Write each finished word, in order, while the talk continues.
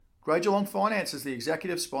Grey Geelong Finance is the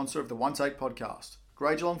executive sponsor of the One Take podcast.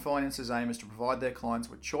 Grey Geelong Finance's aim is to provide their clients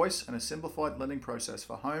with choice and a simplified lending process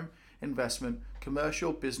for home, investment,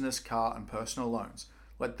 commercial, business, car and personal loans.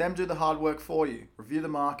 Let them do the hard work for you. Review the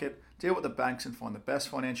market, deal with the banks and find the best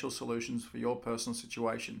financial solutions for your personal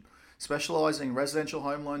situation. Specialising in residential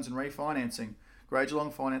home loans and refinancing, Grey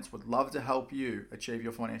Geelong Finance would love to help you achieve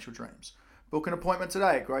your financial dreams. Book an appointment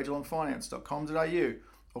today at greygeelongfinance.com.au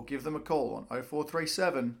or give them a call on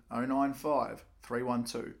 0437 095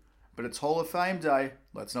 312. But it's Hall of Fame Day.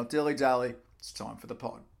 Let's not dilly-dally. It's time for the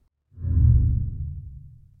pod.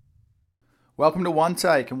 Welcome to One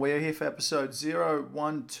Take, and we are here for episode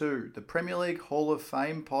 012, the Premier League Hall of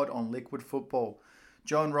Fame pod on liquid football.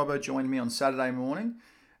 Joe and Robbo joined me on Saturday morning,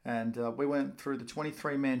 and we went through the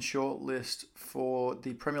 23-man shortlist for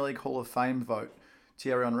the Premier League Hall of Fame vote.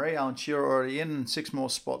 Thierry Henry, Alan Shearer already in, and 6 more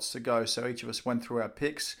spots to go, so each of us went through our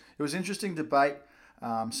picks. It was an interesting debate,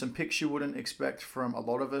 some picks you wouldn't expect from a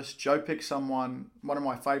lot of us. Joe picked one of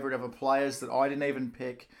my favourite ever players that I didn't even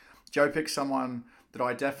pick. Joe picked someone that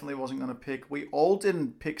I definitely wasn't going to pick. We all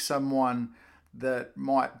didn't pick someone that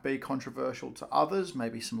might be controversial to others,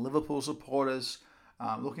 maybe some Liverpool supporters.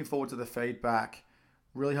 Looking forward to the feedback.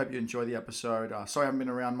 Really hope you enjoy the episode. Sorry I haven't been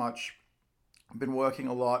around much. I've been working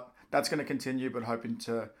a lot. That's going to continue, but hoping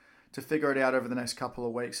to figure it out over the next couple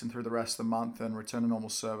of weeks and through the rest of the month and return to normal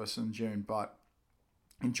service in June. But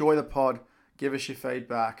enjoy the pod. Give us your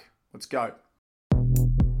feedback. Let's go.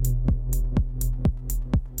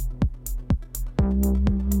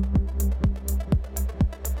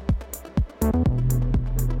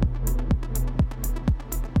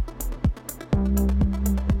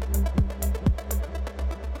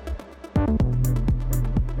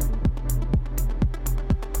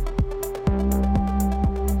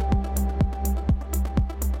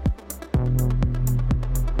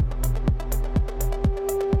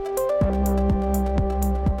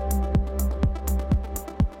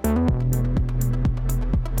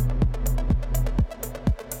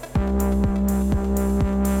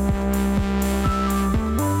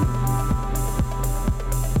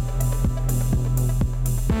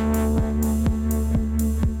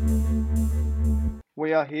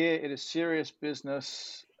 We are here. It is serious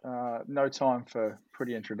business. No time for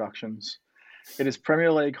pretty introductions. It is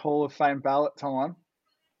Premier League Hall of Fame ballot time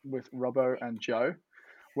with Robbo and Joe.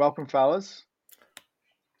 Welcome, fellas.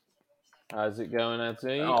 How's it going,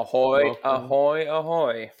 Eddie? Ahoy, Welcome. ahoy,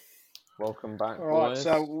 ahoy. Welcome back, All right, boys.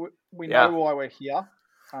 so we know why we're here.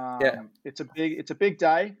 Yeah. It's a big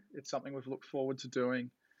day. It's something we've looked forward to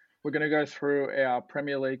doing. We're going to go through our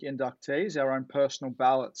Premier League inductees, our own personal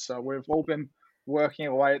ballots. So we've all been working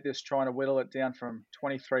away at this, trying to whittle it down from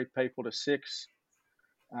 23 people to 6.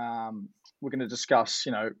 We're going to discuss,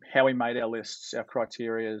 how we made our lists, our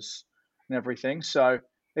criterias, and everything. So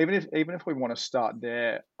even if we want to start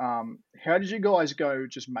there, how did you guys go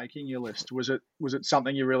just making your list? Was it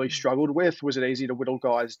something you really struggled with? Was it easy to whittle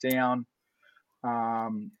guys down?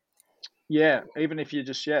 Even if you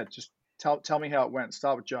just tell me how it went.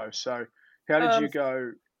 Start with Joe. So how did you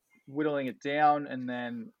go whittling it down and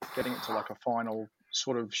then getting it to like a final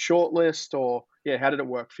sort of short list, or how did it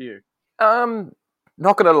work for you?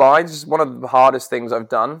 Not gonna lie, this is one of the hardest things I've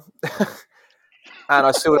done, and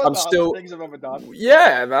I'm still things I've ever done.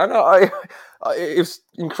 Yeah, man, it's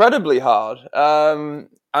incredibly hard, and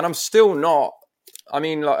I'm still not. I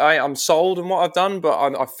mean, like I'm sold on what I've done, but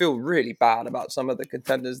I feel really bad about some of the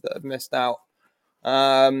contenders that have missed out.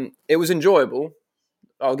 It was enjoyable.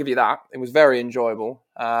 I'll give you that. It was very enjoyable.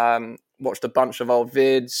 Watched a bunch of old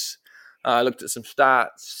vids. Looked at some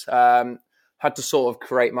stats. Had to sort of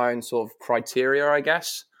create my own sort of criteria, I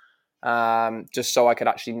guess, just so I could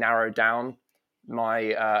actually narrow down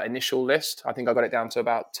my initial list. I think I got it down to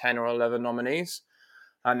about 10 or 11 nominees.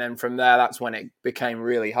 And then from there, that's when it became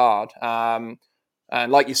really hard. And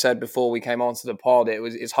like you said before we came onto the pod,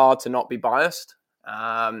 it's hard to not be biased.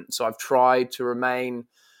 So I've tried to remain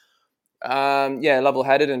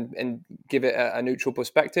level-headed and give it a neutral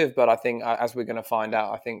perspective. But I think, as we're going to find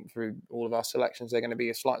out, I think through all of our selections, they're going to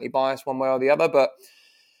be slightly biased one way or the other. But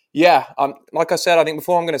like I said, I think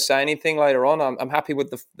before I'm going to say anything later on, I'm happy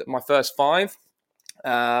with my first 5.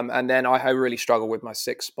 And then I really struggle with my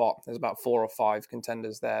 6th spot. There's about 4 or 5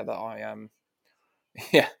 contenders there that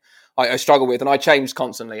I struggle with, and I changed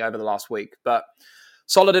constantly over the last week. But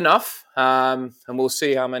solid enough, and we'll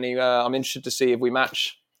see how many. I'm interested to see if we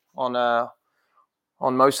match on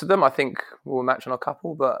most of them. I think we'll match on a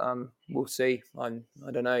couple, but we'll see. I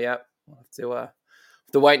don't know yet. We'll have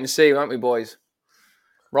to wait and see, won't we, boys?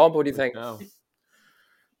 Rob, what do you think? So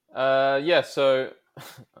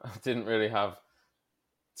I didn't really have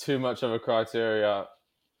too much of a criteria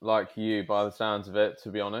like you by the sounds of it, to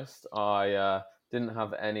be honest. I didn't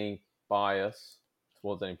have any bias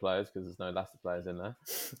towards any players because there's no Leicester players in there.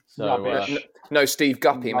 So Rubbish. No Steve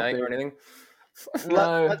Guppy, mate, Rubbish. or anything.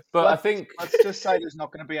 no, but I think let's just say there's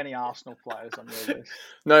not going to be any Arsenal players on your list.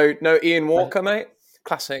 No Ian Walker, mate.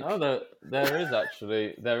 Classic.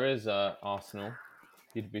 there is Arsenal.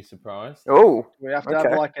 You'd be surprised. Oh, We have to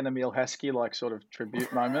have like an Emil Heskey sort of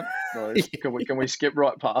tribute moment. Or can we skip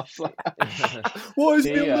right past that? Why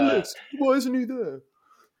isn't he on the list? Why isn't he there?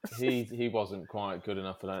 He wasn't quite good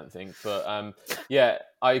enough, I don't think. But yeah,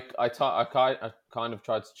 I kind of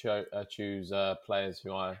tried to choose players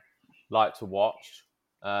who I like to watch,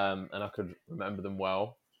 and I could remember them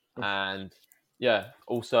well. And yeah,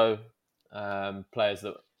 also players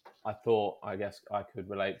that I guess I could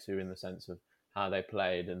relate to in the sense of how they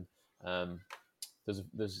played, and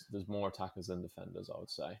there's more attackers than defenders, I would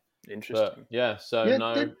say. Interesting. But yeah,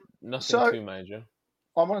 nothing too major.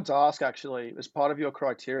 I wanted to ask, actually, as part of your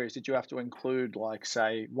criteria, did you have to include, like,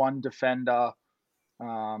 say, one defender?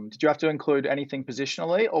 Did you have to include anything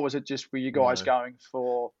positionally, or was it just, were you guys going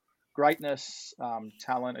for greatness,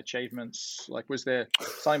 talent, achievements? Like, was there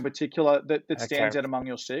something particular that stands out among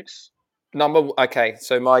your six?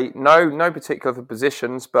 So my no particular for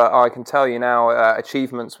positions, but I can tell you now,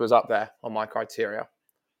 achievements was up there on my criteria.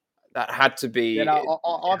 That had to be. Yeah,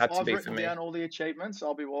 I've written down all the achievements.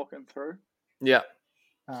 I'll be walking through. Yeah.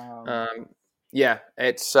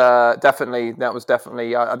 It's definitely.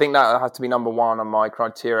 I think that had to be number one on my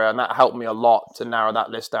criteria, and that helped me a lot to narrow that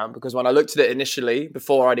list down. Because when I looked at it initially,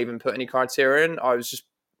 before I'd even put any criteria in, I was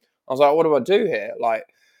like, what do I do here? Like,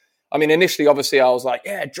 I mean, initially, obviously, I was like,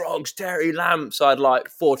 yeah, Drogs, Terry, Lamps. I had like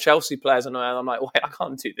 4 Chelsea players, and I'm like, wait, I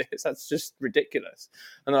can't do this. That's just ridiculous.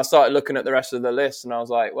 And then I started looking at the rest of the list, and I was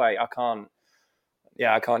like, wait, I can't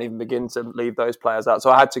even begin to leave those players out.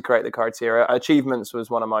 So I had to create the criteria. Achievements was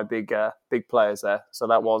one of my big players there. So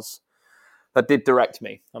that did direct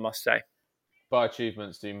me, I must say. By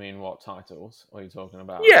achievements, do you mean what titles are you talking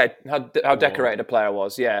about? Yeah, how decorated a player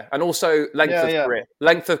was, yeah. And also length of career.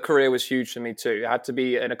 Length of career was huge for me too. It had to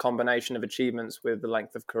be in a combination of achievements with the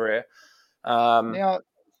length of career. How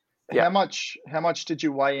much did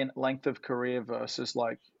you weigh in length of career versus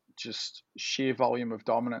like just sheer volume of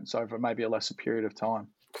dominance over maybe a lesser period of time?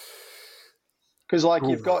 Because like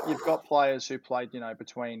you've got players who played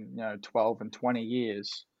between 12 and 20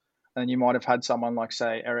 years. And you might have had someone like,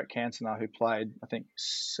 say, Eric Cantona, who played, I think,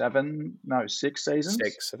 6 seasons.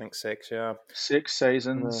 6, I think 6, yeah. 6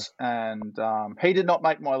 seasons, and he did not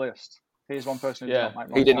make my list. He's one person who did not make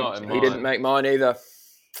my list. He didn't make mine either.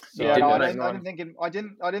 So I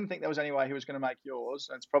didn't think there was any way he was going to make yours.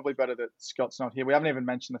 And it's probably better that Scott's not here. We haven't even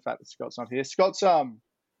mentioned the fact that Scott's not here. Scott's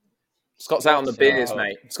out on the beers,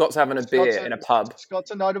 mate. Scott's having a beer in a pub.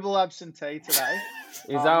 Scott's a notable absentee today.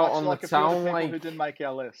 He's out on like the town, people who didn't make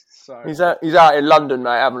our list. So he's out in London,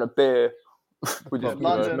 mate, having a beer.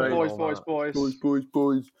 London, boys.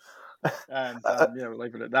 And we'll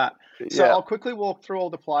leave it at that. So I'll quickly walk through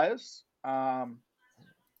all the players.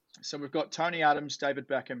 So we've got Tony Adams, David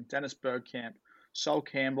Beckham, Dennis Bergkamp, Sol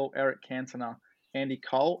Campbell, Eric Cantona, Andy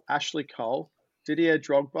Cole, Ashley Cole, Didier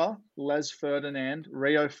Drogba, Les Ferdinand,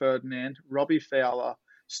 Rio Ferdinand, Robbie Fowler,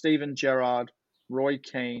 Steven Gerrard, Roy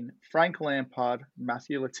Keane, Frank Lampard,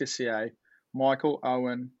 Matthew Letitia, Michael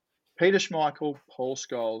Owen, Peter Schmeichel, Paul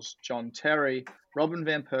Scholes, John Terry, Robin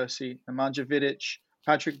Van Persie, Nemanja Vidic,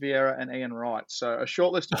 Patrick Vieira, and Ian Wright. So a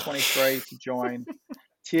short list of 23 to join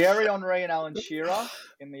Thierry Henry and Alan Shearer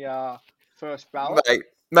in the first ballot.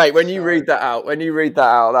 Mate, when you read that out,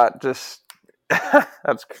 that just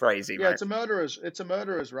that's crazy. Yeah, mate. It's a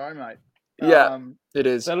murderer's row, mate. Yeah, it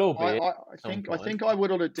is. They'll all be. I think I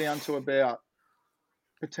whittled it down to about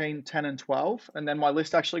between 10 and 12, and then my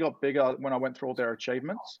list actually got bigger when I went through all their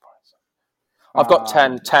achievements. I've got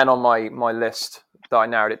 10 on my list that I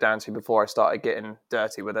narrowed it down to before I started getting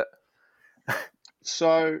dirty with it.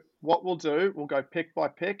 So what we'll do, we'll go pick by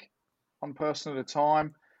pick, one person at a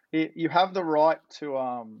time. You have the right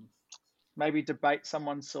to maybe debate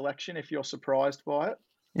someone's selection if you're surprised by it.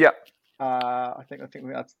 Yeah. I think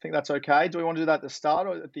that's okay. Do we want to do that at the start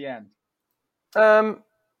or at the end?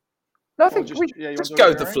 No, I think just go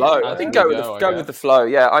with the flow. I think go with the flow.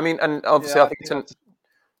 Yeah, I mean, and obviously, I think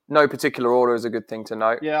no particular order is a good thing to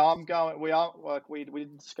note. Yeah, I'm going. We are like we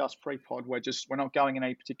didn't discuss pre-pod. We're not going in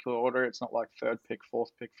any particular order. It's not like third pick,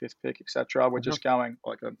 fourth pick, fifth pick, etc. We're just going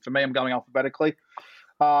for me. I'm going alphabetically.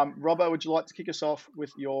 Robbo, would you like to kick us off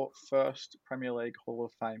with your first Premier League Hall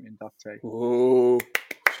of Fame inductee? Ooh,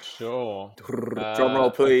 sure. Drum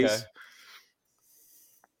roll, please. Okay.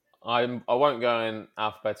 I won't go in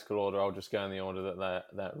alphabetical order. I'll just go in the order that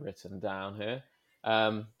they're written down here.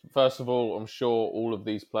 First of all, I'm sure all of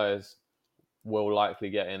these players will likely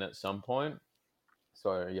get in at some point.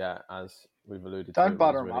 So yeah, as we've alluded to, Don't it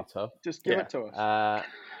butter was them really up. tough. Just give it to us.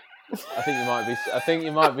 I think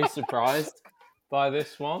you might be surprised by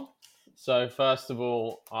this one. So first of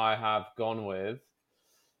all, I have gone with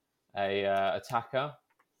a attacker,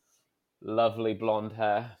 lovely blonde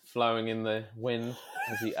hair flowing in the wind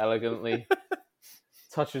as he elegantly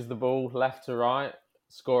touches the ball left to right,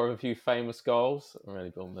 score of a few famous goals. I'm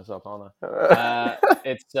really building this up, aren't I?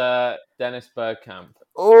 It's Dennis Bergkamp.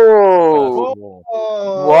 Oh,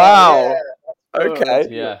 wow. Yeah. Okay.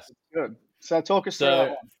 Yes. Good. So talk us through that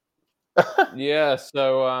one. Yeah,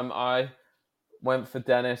 so I went for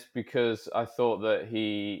Dennis because I thought that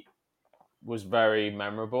he was very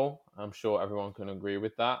memorable. I'm sure everyone can agree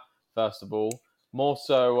with that. First of all, more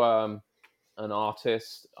so an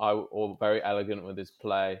artist, or very elegant with his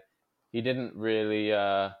play. He didn't really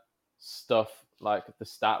stuff like the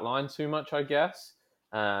stat line too much, I guess.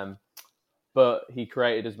 But he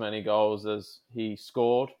created as many goals as he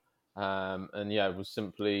scored, and yeah, it was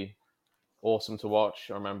simply awesome to watch.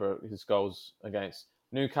 I remember his goals against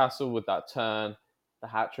Newcastle with that turn, the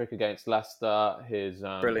hat trick against Leicester. His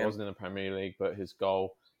it wasn't in the Premier League, but his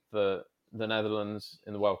goal for the Netherlands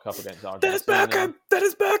in the World Cup against Argentina.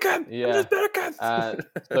 Dennis Bergkamp. Yeah.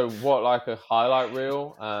 So what, like a highlight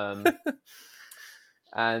reel?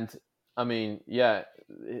 And I mean, yeah,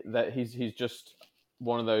 that he's just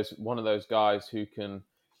one of those guys who can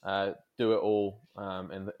do it all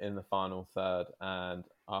in the final third. And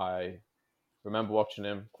I remember watching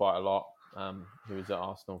him quite a lot. He was at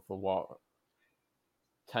Arsenal for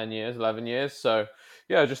 10 years, 11 years. So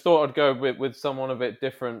yeah, I just thought I'd go with someone a bit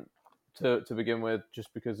different to begin with,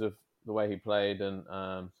 just because of the way he played.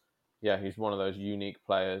 And yeah, he's one of those unique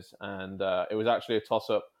players. And it was actually a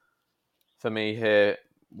toss-up for me here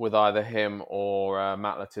with either him or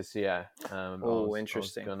Matt Letizia.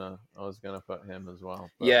 Interesting. I was gonna put him as well.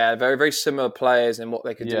 But... Yeah, very, very similar players and what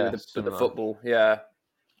they could do with the football. Yeah.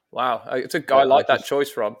 Wow. It's a guy I like that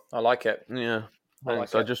choice, Rob. I like it. Yeah.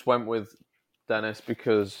 Thanks. I just went with Dennis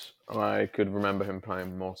because I could remember him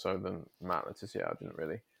playing more so than Matt Letizia. I didn't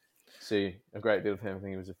really see a great deal of him. I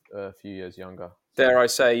think he was a few years younger. So, dare I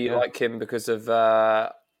say you like him because of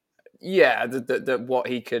what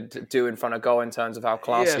he could do in front of goal in terms of how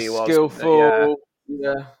classy he was. Skillful.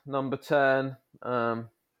 Yeah. Number 10.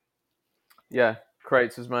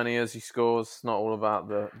 Creates as many as he scores. It's not all about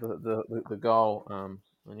the goal. And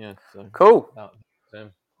yeah, so cool.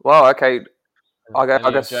 Well, okay. I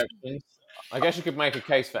guess you could make a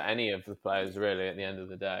case for any of the players, really, at the end of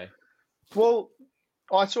the day. Well,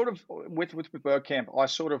 I sort of with Bergkamp, I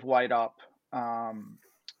sort of weighed up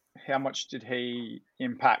how much did he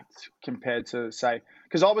impact compared to, say,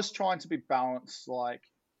 because I was trying to be balanced, like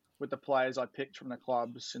with the players I picked from the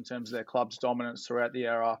clubs in terms of their club's dominance throughout the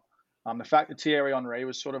era. The fact that Thierry Henry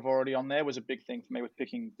was sort of already on there was a big thing for me with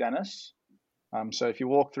picking Dennis. So if you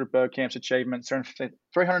walk through Bergkamp's achievements,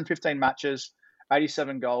 315 matches,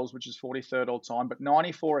 87 goals, which is 43rd all time, but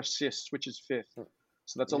 94 assists, which is 5th.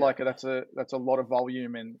 So that's a lot of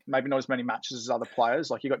volume, and maybe not as many matches as other players.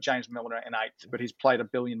 Like you got James Milner in 8th, but he's played 1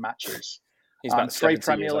 billion matches. He's about 3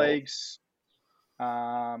 Premier Leagues.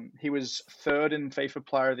 He was 3rd in FIFA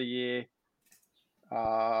Player of the Year.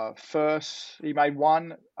 First, he made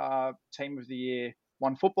 1 Team of the Year,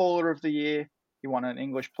 1 Footballer of the Year. He won an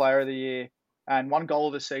English Player of the Year, and 1 Goal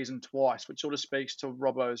of the Season twice, which sort of speaks to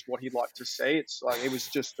Robbo's what he'd like to see. It's like it was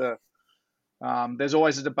just there's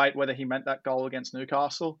always a debate whether he meant that goal against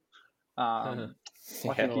Newcastle. I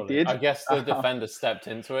think he did. I guess the defender stepped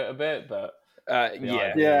into it a bit, but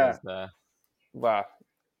Wow.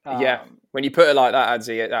 When you put it like that,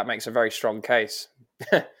 Adzi, that makes a very strong case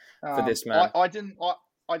for this man.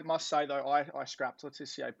 I must say though, I scrapped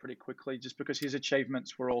Letizia pretty quickly just because his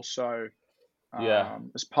achievements were also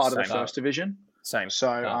as part of the first division. Same.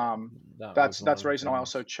 So that's the reason I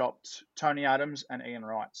also chopped Tony Adams and Ian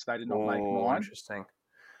Wright. So they did not make mine. Interesting.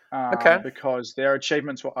 Because their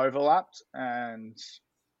achievements were overlapped, and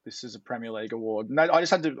this is a Premier League award. And I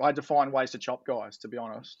just had to find ways to chop guys, to be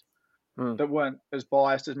honest, that weren't as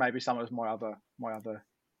biased as maybe some of my other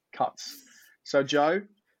cuts. So Joe,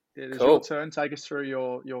 it is your turn. Take us through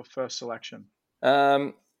your first selection.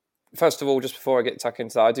 First of all, just before I get tucked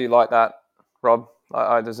into that, I do like that, Rob.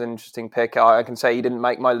 There's an interesting pick. I can say he didn't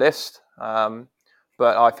make my list,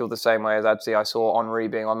 but I feel the same way as Adzi. I saw Henry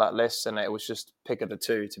being on that list, and it was just pick of the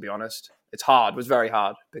two, to be honest. It's hard. It was very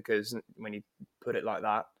hard, because when you put it like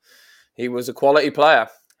that, he was a quality player,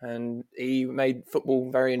 and he made football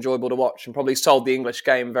very enjoyable to watch, and probably sold the English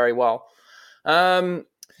game very well. So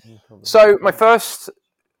my first...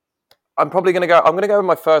 I'm probably going to go. I'm going to go with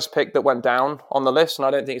my first pick that went down on the list, and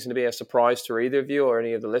I don't think it's going to be a surprise to either of you or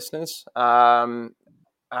any of the listeners. And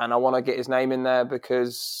I want to get his name in there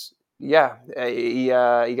because, yeah, he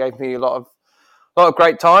gave me a lot of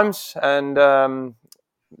great times and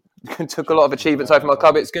took a lot of achievements over my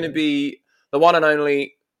club. It's going to be the one and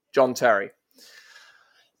only John Terry,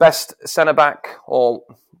 best centre back or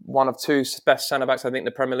one of two best centre backs I think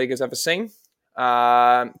the Premier League has ever seen.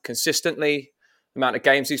 Consistently. The amount of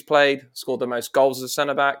games he's played, scored the most goals as a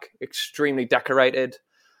centre-back, extremely decorated,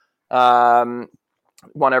 won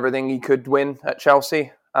everything he could win at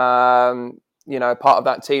Chelsea. Part of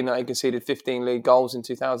that team that he conceded 15 league goals in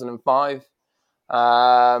 2005.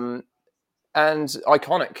 And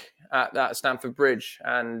iconic at Stamford Bridge.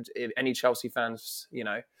 And if any Chelsea fans,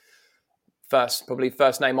 first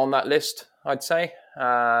name on that list, I'd say,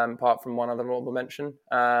 apart from one other honourable mention.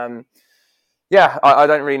 I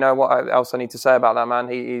don't really know what else I need to say about that man.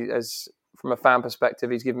 He is, from a fan perspective,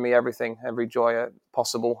 he's given me everything, every joy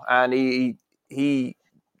possible, and he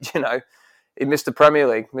Mr. Premier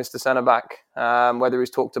League, Mr. Centre Back. Whether he's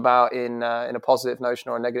talked about in a positive notion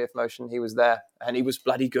or a negative notion, he was there, and he was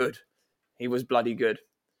bloody good. He was bloody good,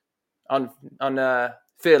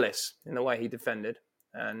 fearless in the way he defended,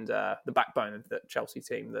 and the backbone of the Chelsea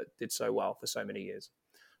team that did so well for so many years.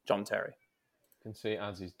 John Terry. Can see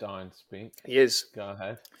as he's dying to speak. He is. Go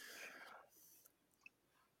ahead.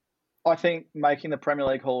 I think making the Premier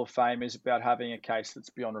League Hall of Fame is about having a case that's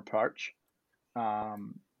beyond reproach, both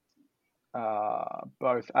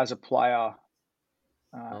as a player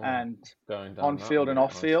and on field and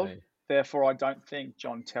off field. Therefore, I don't think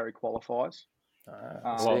John Terry qualifies.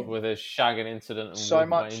 With his shagging incident and so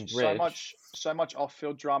much off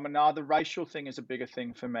field drama. Now the racial thing is a bigger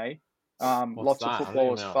thing for me. Lots of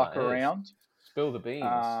footballers fuck around. Spill the beans.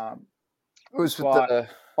 I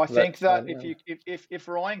think that if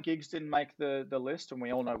Ryan Giggs didn't make the list, and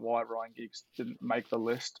we all know why Ryan Giggs didn't make the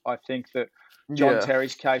list, I think that John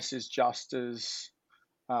Terry's case is just as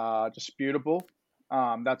disputable.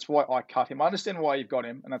 That's why I cut him. I understand why you've got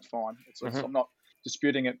him, and that's fine. I'm not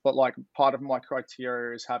disputing it, but like part of my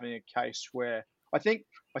criteria is having a case where I think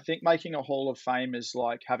making a Hall of Fame is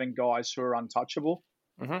like having guys who are untouchable.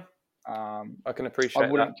 Mm-hmm. I can appreciate. I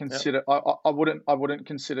wouldn't consider. I wouldn't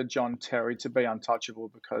consider John Terry to be untouchable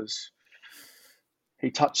because he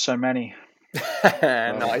touched so many.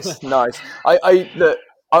 Nice. Adam,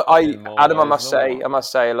 I must say,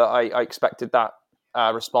 look, I expected that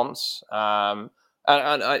response, and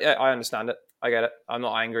I understand it. I get it. I'm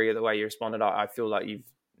not angry at the way you responded. I feel like it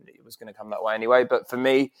was going to come that way anyway. But for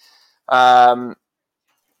me, I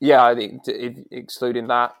think excluding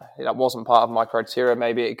that wasn't part of my criteria.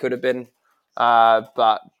 Maybe it could have been,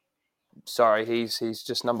 but sorry, he's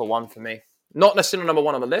just number one for me. Not necessarily number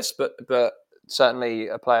one on the list, but certainly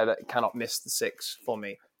a player that cannot miss the six for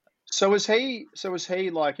me. So was he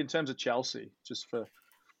like in terms of Chelsea? Just for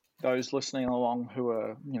those listening along who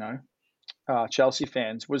are Chelsea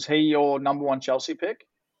fans, was he your number one Chelsea pick?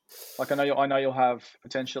 Like I know you'll have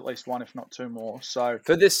potentially at least one, if not two more. So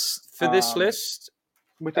for this list.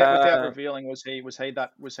 Without revealing, was he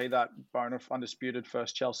that bone of undisputed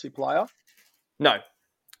first Chelsea player? No,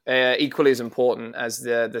 equally as important as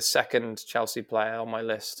the second Chelsea player on my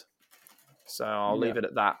list. So I'll leave it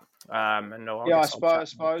at that. I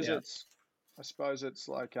suppose it's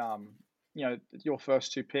like your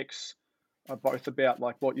first two picks are both about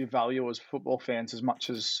like what you value as football fans as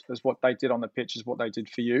much as what they did on the pitch is what they did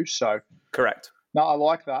for you. So correct. No, I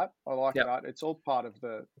like that. That. It's all part of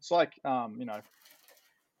the. It's like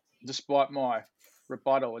despite my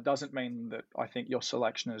rebuttal, it doesn't mean that I think your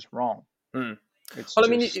selection is wrong. Mm. If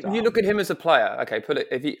you look at him as a player, okay,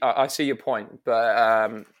 I see your point,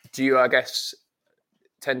 but do you, I guess,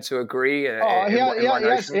 tend to agree? He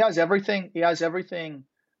has everything. He has everything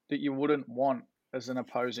that you wouldn't want as an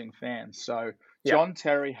opposing fan. So John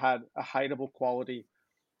Terry had a hateable quality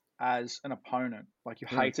as an opponent. Like you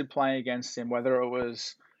hated playing against him, whether it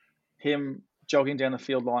was him jogging down the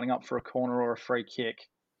field, lining up for a corner or a free kick,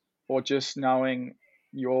 or just knowing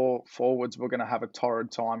your forwards were going to have a torrid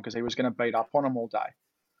time because he was going to beat up on them all day.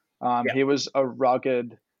 He was a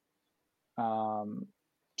rugged,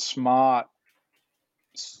 smart,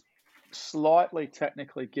 slightly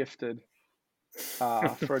technically gifted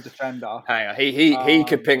for a defender. Hang on, he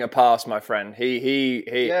could ping a pass, my friend. He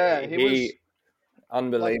was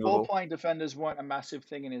unbelievable. Like, ball-playing defenders weren't a massive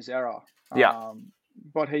thing in his era.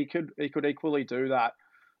 But he could equally do that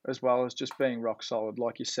as well as just being rock solid,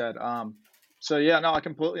 like you said. I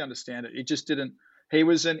completely understand it. He just didn't. He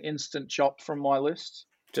was an instant chop from my list.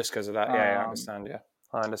 Just because of that, I understand.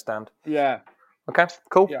 I understand. Yeah. Okay,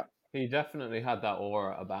 cool. Yeah. He definitely had that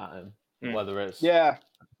aura about him. whether it's Yeah,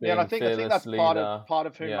 being and I think that's leader, part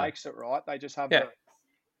of who makes it, right? They just have a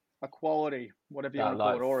quality, whatever you want to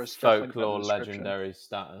call it, or is folklore, legendary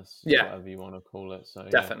status, whatever you want to call it. So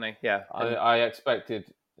definitely, I expected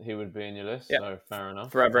he would be in your list, so fair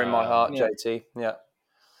enough. Forever in my heart, JT. Yeah,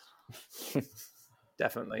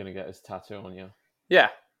 definitely gonna get his tattoo on you. Yeah,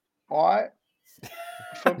 for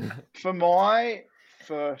my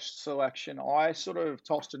first selection, I sort of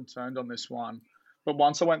tossed and turned on this one, but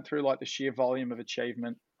once I went through like the sheer volume of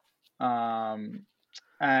achievement, and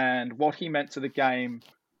what he meant to the game,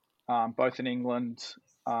 both in England,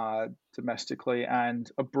 domestically and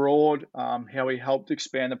abroad, how he helped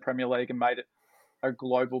expand the Premier League and made it a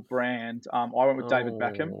global brand. I went with David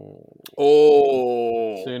Beckham.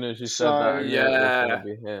 As soon as you said that, I knew it was going to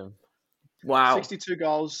be him. Wow. 62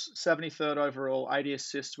 goals, 73rd overall, 80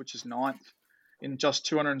 assists, which is 9th in just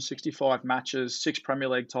 265 matches, 6 Premier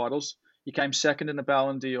League titles. He came second in the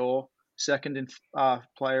Ballon d'Or, second in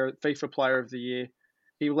FIFA Player of the Year.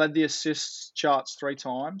 He led the assists charts 3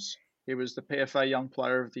 times. He was the PFA Young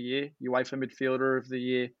Player of the Year, UEFA Midfielder of the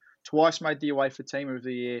Year, twice made the UEFA Team of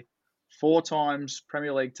the Year, 4 times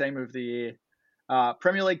Premier League Team of the Year,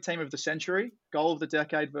 Premier League Team of the Century, Goal of the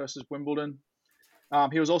Decade versus Wimbledon.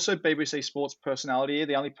 He was also BBC Sports Personality Year,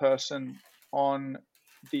 the only person on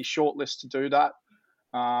the shortlist to do that.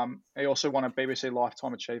 He also won a BBC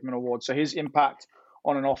Lifetime Achievement Award. So his impact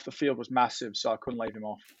on and off the field was massive, so I couldn't leave him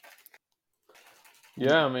off.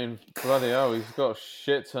 Yeah, I mean, bloody hell, he's got a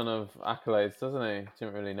shit ton of accolades, doesn't he?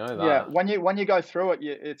 Didn't really know that. Yeah, when you go through it,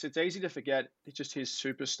 it's easy to forget. It's just his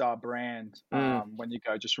superstar brand. When you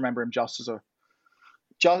go, just remember him just as a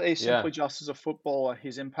footballer.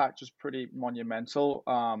 His impact was pretty monumental.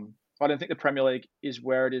 I don't think the Premier League is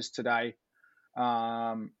where it is today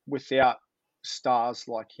without stars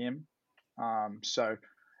like him. So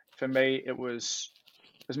for me, it was,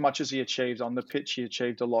 as much as he achieved on the pitch, he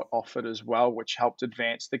achieved a lot off it as well, which helped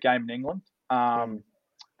advance the game in England. And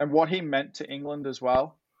what he meant to England as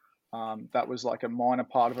well, that was like a minor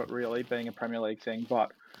part of it, really, being a Premier League thing.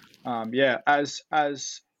 But as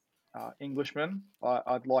Englishmen,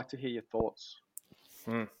 I'd like to hear your thoughts.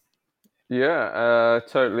 Yeah,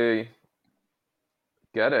 totally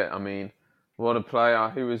get it. I mean, what a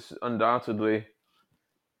player. He was undoubtedly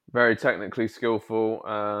very technically skillful.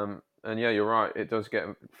 And yeah, you're right. It does get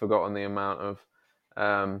forgotten the amount of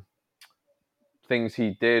things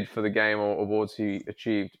he did for the game or awards he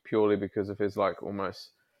achieved purely because of his like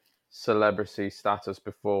almost celebrity status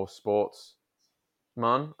before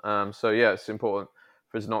sportsman. So yeah, it's important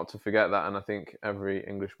for us not to forget that. And I think every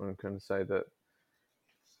Englishman can say that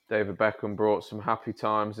David Beckham brought some happy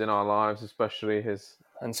times in our lives, especially his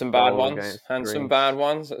and some bad ones. And some bad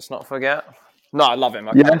ones. Let's not forget. No, I love him.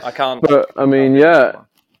 I can't. But I mean,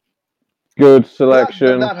 good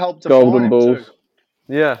selection. That helped Golden balls. Too.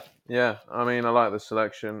 Yeah. I mean, I like the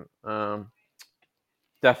selection.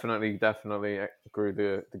 Definitely grew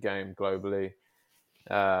the game globally.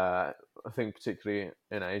 I think particularly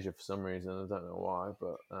in Asia for some reason. I don't know why,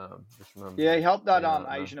 but just remember. Yeah, he helped that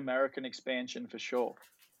Asian American expansion for sure.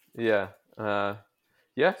 Yeah. So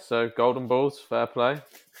Golden Balls, fair play.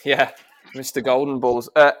 Yeah, Mr. Golden Balls.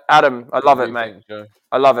 Adam, I love it, mate.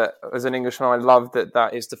 I love it. As an Englishman, I love that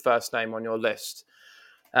is the first name on your list.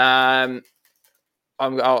 I'll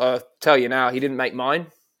tell you now, he didn't make mine.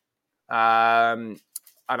 And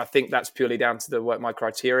I think that's purely down to my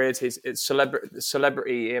criteria. His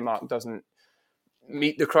celebrity earmark doesn't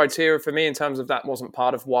meet the criteria for me in terms of that wasn't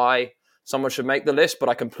part of why someone should make the list, but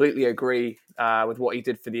I completely agree with what he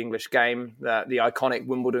did for the English game. The iconic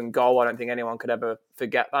Wimbledon goal, I don't think anyone could ever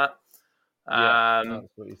forget that. That's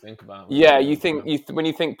what you think about. Yeah, when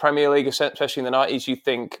you think Premier League, especially in the 90s, you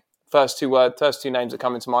think first two names that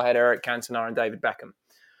come into my head, Eric Cantona and David Beckham.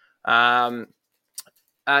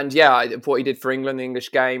 And yeah, what he did for England, the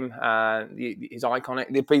English game, is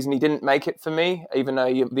iconic. The reason he didn't make it for me, even though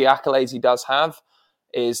the accolades he does have,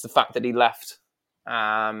 is the fact that he left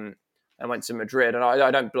and went to Madrid. And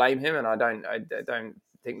I don't blame him, and I don't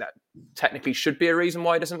think that technically should be a reason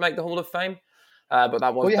why he doesn't make the Hall of Fame. But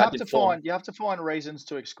that was. Well, you have to find reasons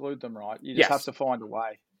to exclude them, right? You just have to find a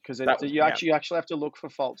way because you actually have to look for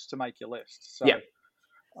faults to make your list. So,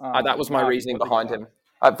 that was my reasoning behind him.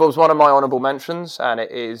 It was one of my honourable mentions, and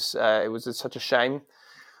it was such a shame.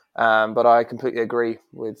 But I completely agree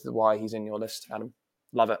with why he's in your list, Adam.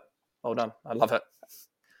 Love it. Well done. I love it.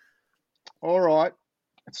 All right.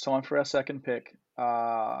 It's time for our second pick.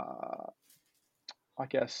 I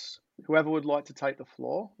guess whoever would like to take the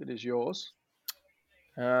floor, it is yours.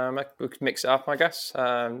 We could mix it up, I guess.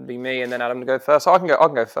 Be me and then Adam to go first. I can go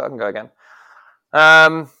first. I can go again.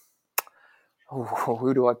 Oh,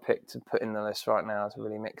 who do I pick to put in the list right now to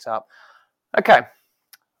really mix up? Okay,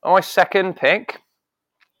 my second pick,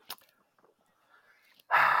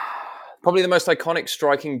 probably the most iconic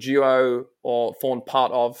striking duo or formed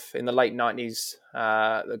part of in the late 90s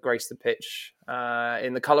that graced the pitch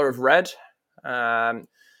in the colour of red,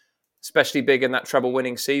 especially big in that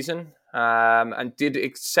treble-winning season, and did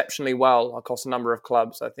exceptionally well across a number of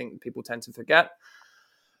clubs. I think people tend to forget.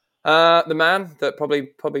 The man that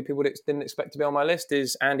probably people didn't expect to be on my list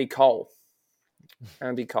is Andy Cole.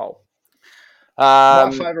 Andy Cole.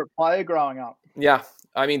 My favourite player growing up. Yeah,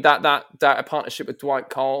 I mean that partnership with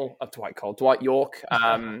Dwight York,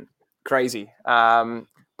 crazy,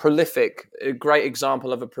 prolific, a great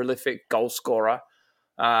example of a prolific goal scorer,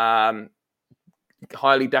 highly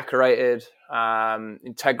decorated,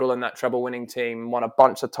 integral in that treble-winning team, won a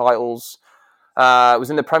bunch of titles. Was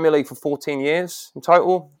in the Premier League for 14 years in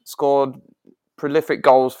total. Scored prolific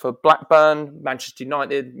goals for Blackburn, Manchester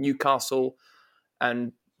United, Newcastle,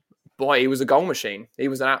 and boy, he was a goal machine. He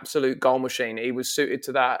was an absolute goal machine. He was suited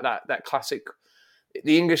to that classic.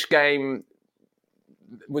 The English game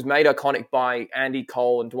was made iconic by Andy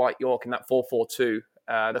Cole and Dwight York in that 4-4-2,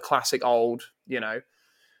 the classic old,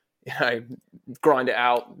 grind it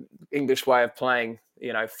out English way of playing.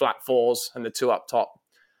 Flat fours and the two up top.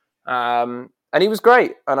 And he was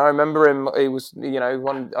great, and I remember him. He was, I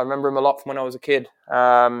remember him a lot from when I was a kid,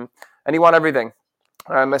 and he won everything.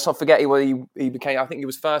 Let's not forget he became. I think he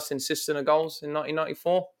was first in assist and goals in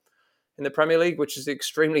 1994 in the Premier League, which is an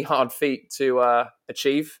extremely hard feat to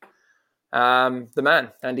achieve. The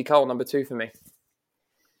man, Andy Cole, number 2 for me.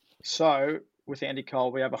 So with Andy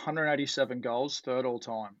Cole, we have 187 goals, third all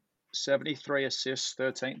time, 73 assists,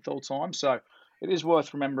 13th all time. So it is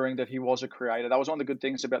worth remembering that he was a creator. That was one of the good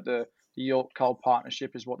things about the York-Cole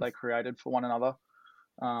partnership is what they created for one another.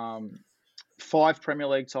 5 Premier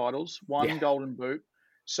League titles, 1 Golden Boot.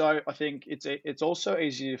 So I think it's also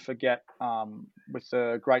easy to forget with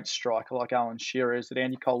a great striker like Alan Shearer is that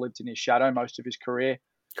Andy Cole lived in his shadow most of his career.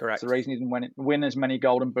 Correct. It's the reason he didn't win as many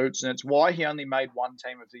Golden Boots, and it's why he only made 1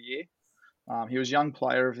 Team of the Year. He was Young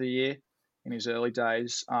Player of the Year in his early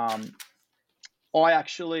days.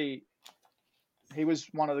 He was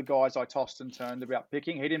one of the guys I tossed and turned about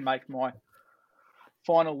picking. He didn't make my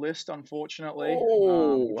final list, unfortunately.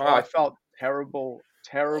 I felt terrible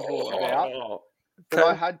about. But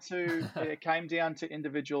I had to. It came down to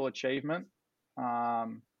individual achievement,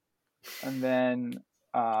 and then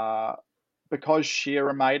because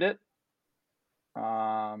Shearer made it,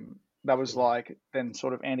 that was like then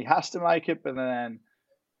sort of Andy has to make it, but then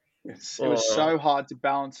it was so hard to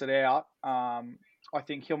balance it out. I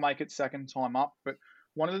think he'll make it second time up. But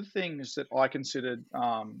one of the things that I considered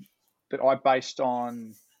that I based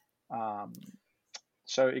on,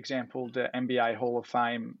 so example, the NBA Hall of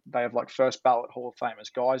Fame, they have like first ballot Hall of Famers,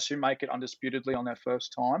 guys who make it undisputedly on their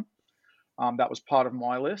first time. That was part of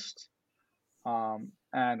my list. And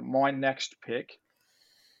my next pick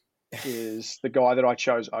is the guy that I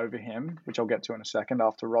chose over him, which I'll get to in a second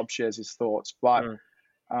after Rob shares his thoughts. But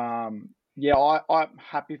I'm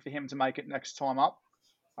happy for him to make it next time up.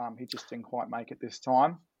 He just didn't quite make it this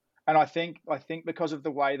time. And I think because of the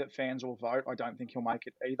way that fans will vote, I don't think he'll make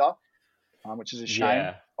it either, which is a shame.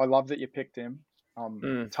 Yeah. I love that you picked him.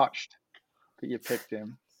 I'm touched that you picked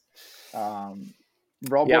him. Rob,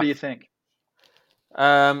 what do you think?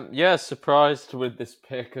 Surprised with this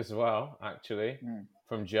pick as well, actually,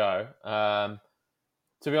 from Joe. To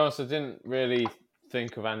be honest, I didn't really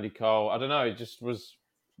think of Andy Cole. I don't know, it just was...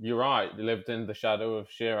 You're right. He lived in the shadow of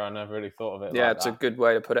Shearer. I never really thought of it. Yeah, like it's that. a good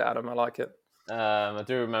way to put it, Adam. I like it. I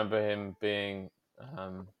do remember him being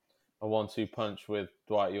a 1-2 punch with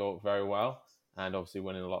Dwight York very well, and obviously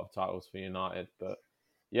winning a lot of titles for United. But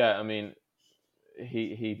yeah, I mean,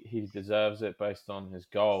 he deserves it based on his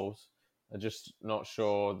goals. I'm just not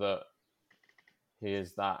sure that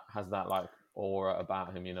has that like aura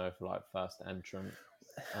about him, for like first entrant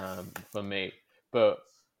for me. But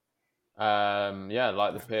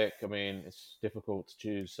like the pick. I mean, it's difficult to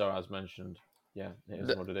choose. So as mentioned, it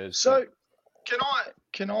is what it is. So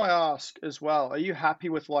can I ask as well? Are you happy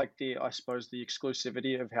with like the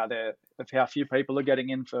exclusivity of how few people are getting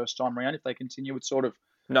in first time round? If they continue with sort of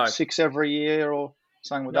 6 every year or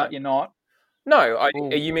something with that, you're not. No, are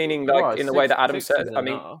you meaning like in the way that Adam said? I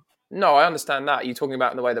mean, no, I understand that. You're talking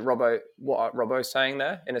about in the way that Robbo's saying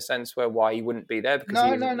there, in a sense why he wouldn't be there.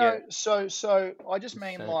 Because no. So I just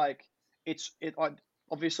mean like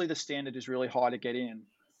obviously the standard is really high to get in,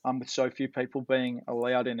 with so few people being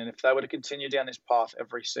allowed in. And if they were to continue down this path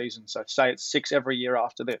every season, so say it's 6 every year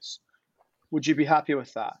after this, would you be happy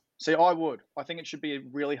with that? See, I would. I think it should be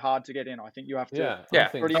really hard to get in. I think you have to. Yeah, Yeah, I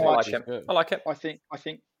think pretty I much. like it. good. I like it. I think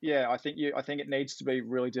it needs to be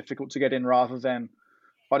really difficult to get in rather than,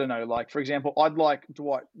 I don't know, like, for example, I'd like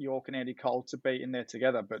Dwight Yorke and Andy Cole to be in there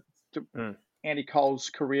together, but Andy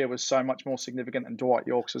Cole's career was so much more significant than Dwight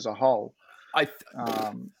Yorke's as a whole. I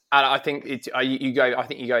think you go. I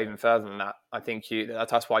think you go even further than that. I think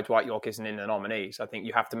that's why Dwight Yorke isn't in the nominees. I think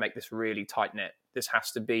you have to make this really tight knit. This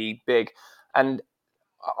has to be big, and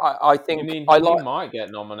I think he might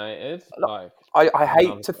get nominated. Like I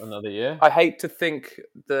hate another year. I hate to think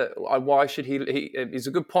that why should he? It's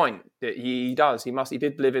a good point that he does. He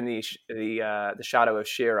did live in the shadow of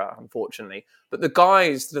Shearer, unfortunately. But the guy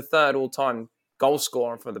is the third all-time goal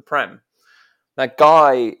scorer for the Prem. That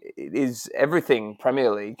guy is everything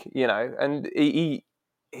Premier League, and he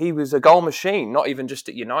was a goal machine, not even just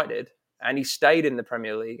at United, and he stayed in the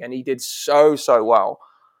Premier League, and he did so well.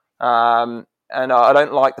 And I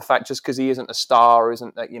don't like the fact just because he isn't a star or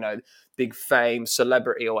isn't big fame,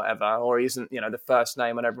 celebrity or whatever, or he isn't the first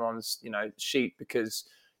name on everyone's sheet because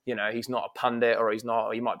he's not a pundit or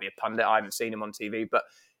he might be a pundit. I haven't seen him on TV, but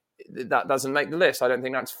that doesn't make the list. I don't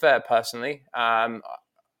think that's fair personally.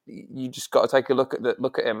 You just got to take a look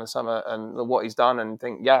at him and what he's done and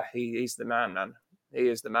think, yeah, he's the man, man. He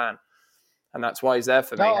is the man, and that's why he's there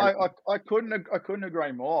for me. I couldn't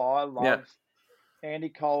agree more. I love Andy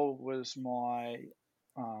Cole. Was my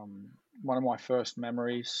one of my first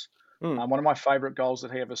memories. One of my favourite goals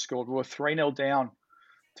that he ever scored. We were 3-0 down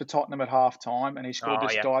to Tottenham at half time, and he scored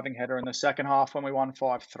this diving header in the second half when we won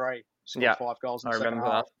 5-3. Scored 5 goals in the second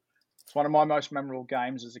half. It's one of my most memorable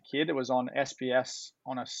games as a kid. It was on SBS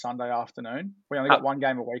on a Sunday afternoon. We only got one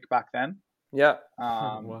game a week back then. Yeah.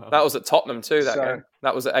 Wow. That was at Tottenham too, that game.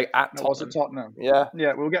 That was at Tottenham. It was at Tottenham. Yeah.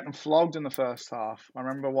 Yeah, we were getting flogged in the first half. I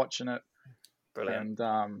remember watching it. Brilliant.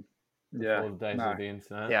 And, Before the days of the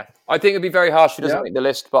internet. Yeah. I think it'd be very harsh if he doesn't make the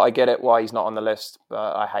list, but I get it why he's not on the list.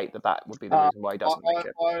 But I hate that would be the reason why he doesn't make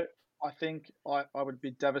it. I think I would be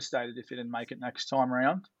devastated if he didn't make it next time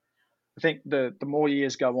around. I think the more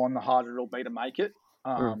years go on, the harder it'll be to make it.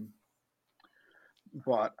 But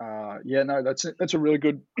that's a really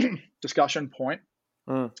good discussion point.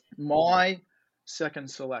 My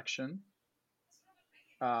second selection.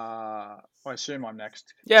 I assume I'm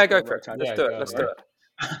next. Yeah, go for it. Let's do it.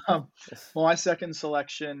 My second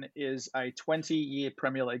selection is a 20-year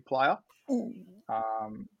Premier League player.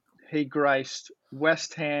 He graced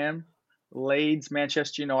West Ham, Leeds,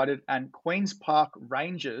 Manchester United, and Queen's Park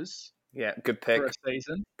Rangers. Yeah, good pick. For a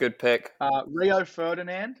season. Good pick. Rio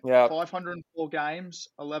Ferdinand, 504 games,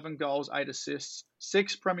 11 goals, 8 assists,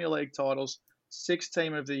 6 Premier League titles, 6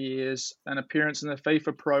 Team of the Years, an appearance in the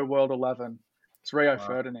FIFA Pro World 11. It's Rio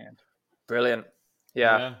Ferdinand. Brilliant.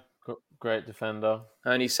 Yeah. Great defender.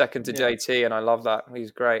 Only second to JT, and I love that.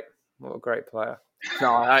 He's great. What a great player.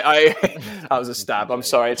 No, I that was a stab. I'm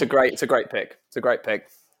sorry. It's a great pick. It's a great pick.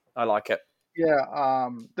 I like it. Yeah.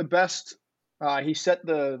 The best. He set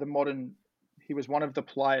the modern. He was one of the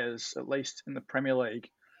players, at least in the Premier League.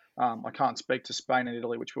 I can't speak to Spain and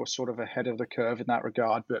Italy, which were sort of ahead of the curve in that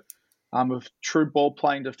regard, but of true ball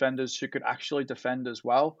playing defenders who could actually defend as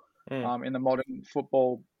well. In the modern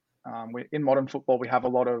football, we have a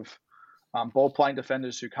lot of ball playing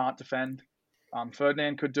defenders who can't defend.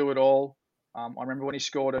 Ferdinand could do it all. I remember when he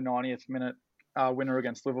scored a 90th minute winner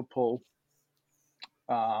against Liverpool.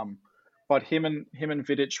 But him and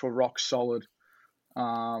Vidic were rock solid.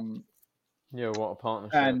 What a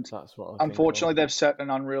partnership. And that's what I unfortunately, they've set an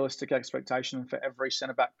unrealistic expectation for every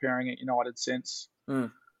centre-back pairing at United since. We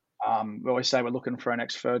always say we're looking for an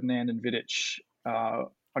ex-Ferdinand and Vidic. I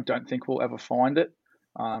don't think we'll ever find it.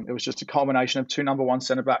 It was just a combination of 2 number 1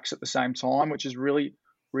 centre-backs at the same time, which is really,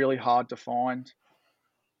 really hard to find.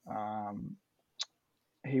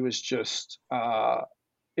 He was just...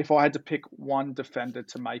 if I had to pick one defender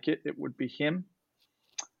to make it, it would be him.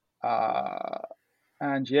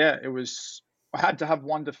 It was. I had to have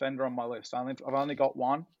one defender on my list. I've only got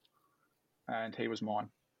one, and he was mine.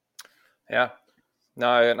 Yeah,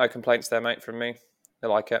 no complaints there, mate. From me, I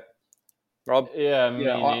like it. Rob, me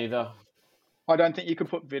neither. I don't think you could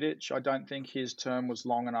put Vidic. I don't think his term was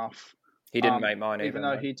long enough. He didn't make mine, even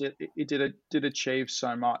though he did achieve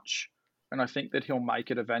so much, and I think that he'll make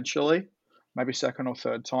it eventually. Maybe second or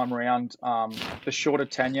third time around. The shorter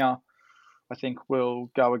tenure, I think, will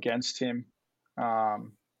go against him.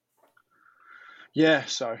 So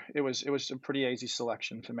it was a pretty easy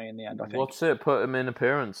selection for me in the end, I think. What's it put him in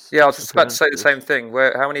appearance? Yeah, I was just about to say the same thing.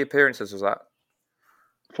 How many appearances was that?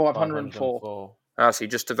 504. So he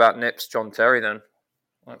just about nips John Terry then.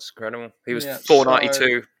 That's incredible. He was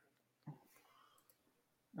 492.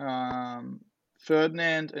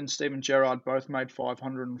 Ferdinand and Steven Gerrard both made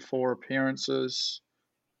 504 appearances.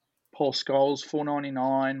 Paul Scholes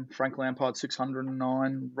 499, Frank Lampard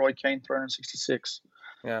 609, Roy Keane 366.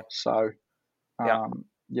 Yeah. So,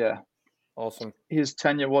 yeah, Awesome. his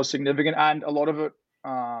tenure was significant, and a lot of it,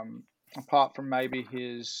 apart from maybe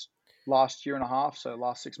his last year and a half, so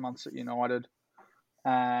last 6 months at United,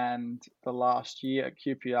 and the last year at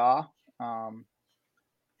QPR,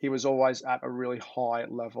 he was always at a really high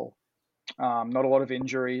level. Not a lot of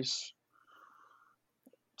injuries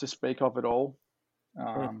to speak of at all.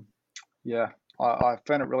 Yeah, I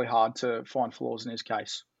found it really hard to find flaws in his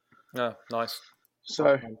case. Yeah, nice.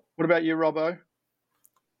 So, what about you, Robbo?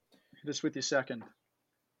 Hit us with your second.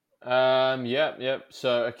 Yep.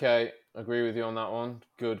 So, okay, agree with you on that one.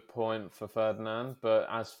 Good point for Ferdinand. But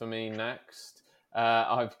as for me next,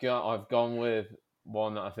 I've gone with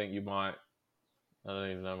one that I think you might. I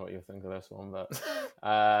don't even know what you think of this one, but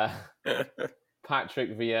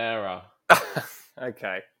Patrick Vieira.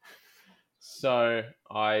 Okay. So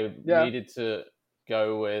I needed to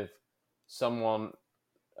go with someone,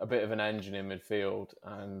 a bit of an engine in midfield,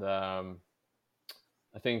 and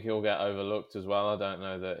I think he'll get overlooked as well. I don't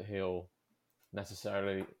know that he'll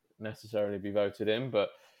necessarily be voted in, but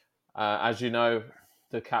as you know,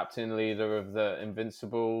 the captain leader of the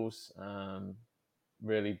Invincibles,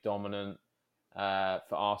 really dominant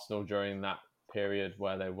for Arsenal during that period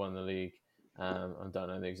where they won the league. I don't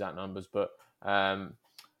know the exact numbers, but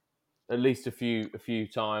at least a few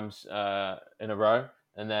times in a row.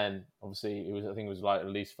 And then obviously I think it was like at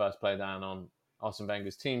least first play down on Arsene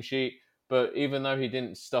Wenger's team sheet. But even though he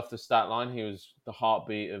didn't stuff the stat line, he was the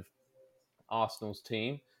heartbeat of Arsenal's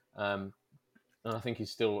team. And I think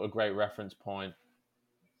he's still a great reference point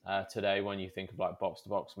today when you think of like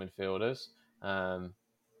box-to-box midfielders. And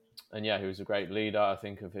yeah, he was a great leader. I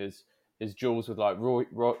think of his duels with like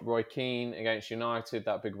Roy Keane against United,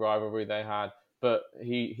 that big rivalry they had. But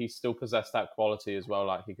he still possessed that quality as well.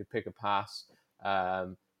 Like he could pick a pass.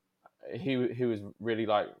 He was really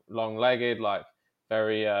like long-legged, like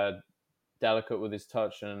very delicate with his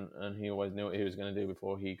touch, and he always knew what he was going to do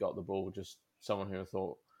before he got the ball. Just someone who I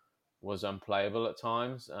thought was unplayable at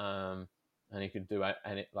times, and he could do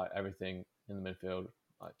everything in the midfield,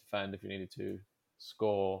 like defend if you needed to,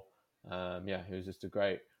 score. He was just a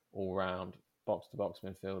great all-round box-to-box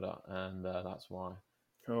midfielder, and that's why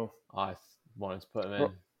I wanted to put him in.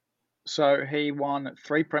 So he won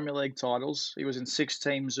 3 Premier League titles. He was in 6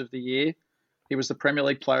 teams of the year. He was the Premier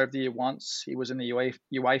League Player of the Year once. He was in the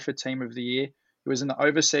UEFA Team of the Year. He was in the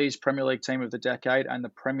Overseas Premier League Team of the Decade and the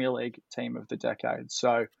Premier League Team of the Decade.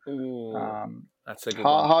 So that's a good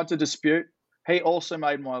hard to dispute. He also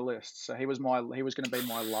made my list, so he was going to be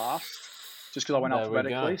my last, just because I went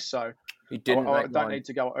alphabetically. So he didn't. I won't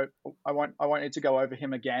need to go over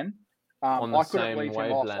him again. I couldn't leave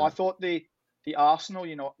him off. I thought the Arsenal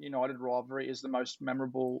United rivalry is the most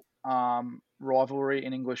memorable rivalry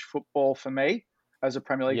in English football for me as a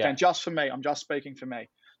Premier League fan. Just for me, I'm just speaking for me.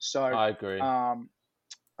 So I agree.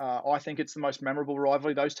 I think it's the most memorable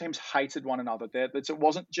rivalry. Those teams hated one another. It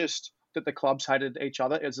wasn't just that the clubs hated each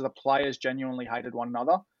other; it's the players genuinely hated one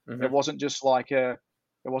another. Mm-hmm. It wasn't just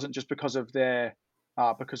because of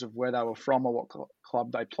because of where they were from or what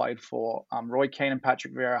club they played for. Roy Keane and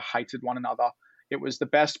Patrick Vieira hated one another. It was the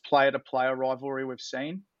best player-to-player rivalry we've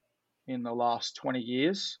seen in the last 20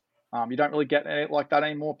 years. You don't really get it like that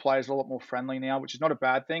anymore. Players are a lot more friendly now, which is not a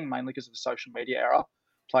bad thing, mainly because of the social media era.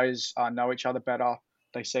 Players know each other better.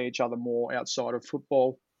 They see each other more outside of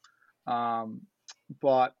football.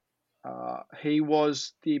 But he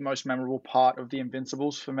was the most memorable part of the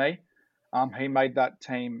Invincibles for me. He made that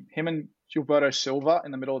team, him and Gilberto Silva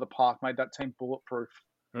in the middle of the park, made that team bulletproof.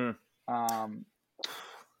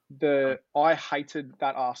 I hated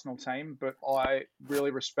that Arsenal team, but I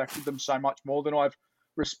really respected them so much more than I've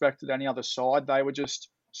respected any other side. They were just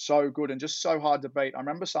so good and just so hard to beat. I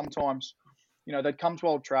remember sometimes, they'd come to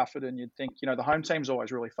Old Trafford and you'd think, the home team's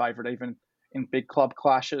always really favoured, even in big club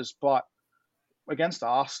clashes. But against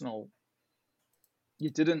Arsenal, you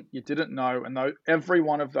didn't know, and every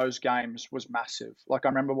one of those games was massive. Like I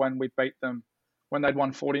remember when we beat them, when they'd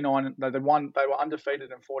won 49, they were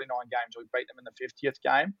undefeated in 49 games. We beat them in the 50th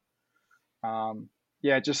game.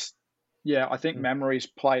 I think memories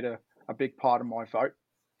played a big part of my vote.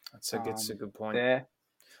 That's a good point. There.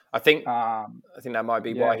 I think that might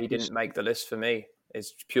be why he didn't make the list for me.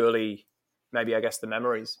 It's purely maybe, I guess, the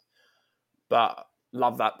memories. But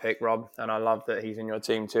love that pick, Rob, and I love that he's in your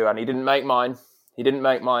team too. And he didn't make mine.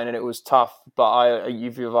 And it was tough. But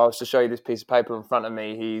if I was to show you this piece of paper in front of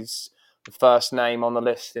me, he's the first name on the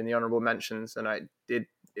list in the honourable mentions, and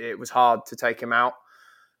it was hard to take him out.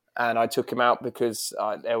 and I took him out because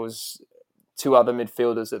there was 2 other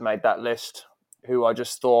midfielders that made that list who I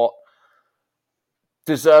just thought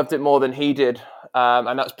deserved it more than he did.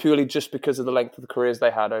 And that's purely just because of the length of the careers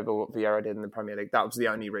they had over what Vieira did in the Premier League. That was the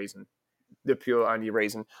only reason, the pure only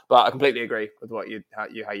reason. But I completely agree with how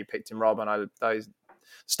you picked him, Rob. And those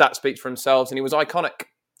stats speak for themselves. And he was iconic.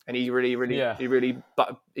 And he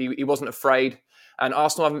wasn't afraid. And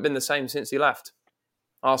Arsenal haven't been the same since he left.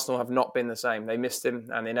 Arsenal have not been the same. They missed him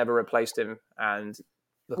and they never replaced him. And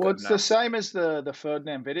it's the same as the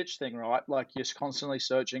Ferdinand Vidic thing, right? Like you're constantly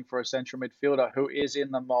searching for a central midfielder who is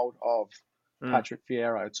in the mold of Patrick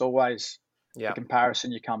Vieira. It's always the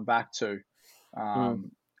comparison you come back to.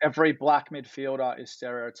 Every black midfielder is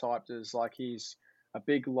stereotyped as like he's a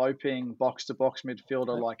big loping box-to-box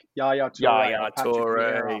midfielder like Yaya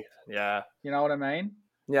Toure. Yeah. You know what I mean?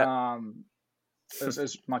 Yeah.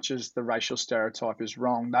 As much as the racial stereotype is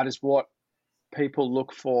wrong, that is what people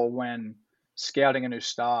look for when scouting a new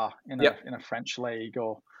star in a French league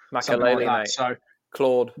or something like that. So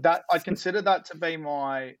Claude. That I'd consider that to be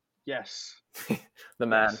my yes. The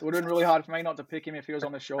man. Yes. It would have been really hard for me not to pick him if he was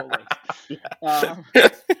on the short list.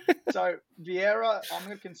 So Vieira, I'm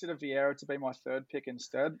going to consider Vieira to be my third pick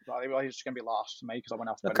instead. He's just going to be last for me because I went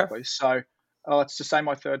alphabetically. Okay. So let's just say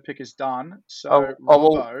my third pick is done. So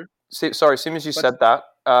sorry, as soon as you said that,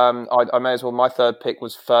 I may as well. My third pick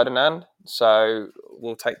was Ferdinand, so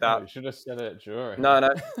we'll take that. Oh, you should have said it during. No.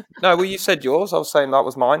 Well, you said yours. I was saying that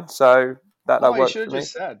was mine, so that worked. You should have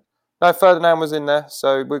just said. No, Ferdinand was in there,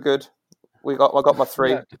 so we're good. I got my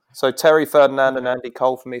 3. Yeah. So Terry, Ferdinand, and Andy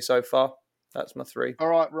Cole for me so far. That's my 3. All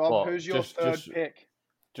right, Rob. Who's your third pick?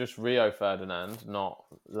 Just Rio Ferdinand, not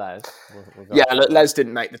Les. Les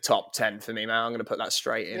didn't make the top 10 for me, man. I'm going to put that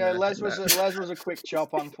straight in. Yeah, Les was a quick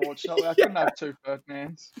chop, unfortunately. I couldn't have 2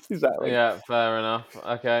 Ferdinands. Exactly. Yeah, fair enough.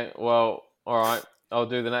 Okay, well, all right. I'll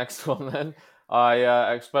do the next one then.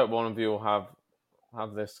 I expect one of you will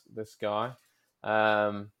have this guy.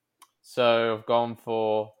 So I've gone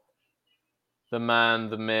for the man,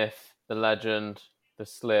 the myth, the legend, the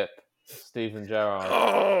slip, Steven Gerrard.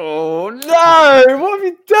 Oh, no! What have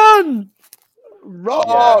you done?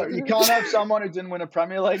 Rob, you can't have someone who didn't win a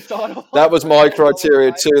Premier League title. That was my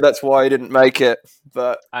criteria too. That's why he didn't make it.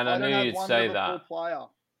 But I knew you'd say that.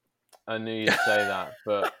 I knew you'd say that,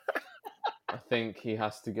 but I think he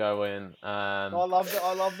has to go in. I love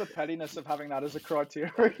the pettiness of having that as a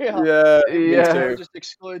criteria. Yeah. It just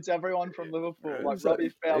excludes everyone from Liverpool, like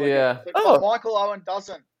Robbie Fowler. Yeah. But Michael Owen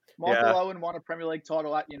doesn't. Michael Owen won a Premier League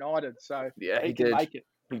title at United, so he can make it.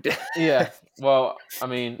 He did. Yeah. Well, I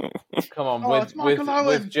mean, come on,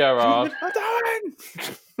 with Gerrard.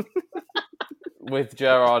 With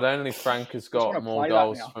Gerrard, only Frank has got more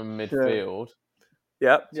goals from midfield.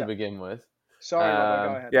 To begin with. Sorry, Robert,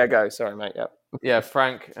 go ahead. Yeah, go. Sorry, mate. Yep. Yeah,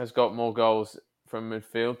 Frank has got more goals from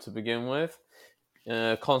midfield to begin with.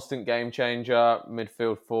 Constant game changer,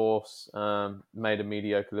 midfield force, made a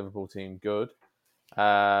mediocre Liverpool team good.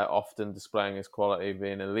 Often displaying his quality,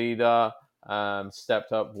 being a leader.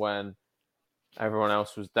 Stepped up when everyone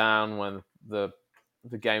else was down, when the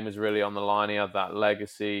game was really on the line. He had that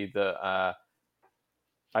legacy that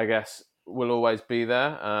I guess will always be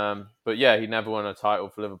there. But yeah, he never won a title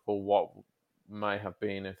for Liverpool. What may have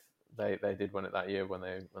been if they did win it that year when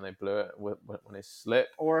they blew it, when his slip,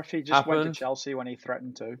 or if he just went to Chelsea when he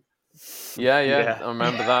threatened to. Yeah. I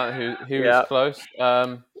remember that. He was close.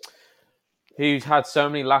 He's had so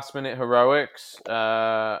many last-minute heroics.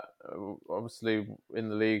 Obviously, in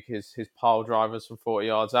the league, his pile drivers from 40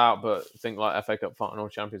 yards out, but I think like FA Cup final,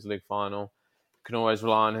 Champions League final, can always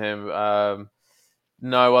rely on him.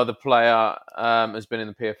 No other player has been in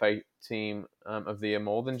the PFA team of the year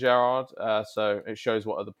more than Gerrard, so it shows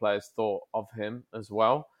what other players thought of him as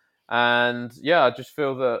well. And yeah, I just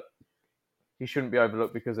feel that he shouldn't be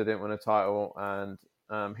overlooked because they didn't win a title, and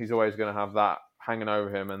he's always going to have that hanging over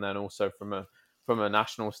him. And then also from a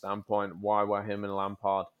national standpoint, why were him and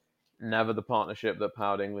Lampard never the partnership that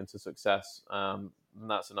powered England to success? And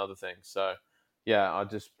that's another thing. So yeah, I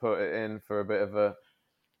just put it in for a bit of a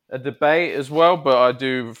debate as well, but I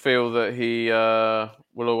do feel that he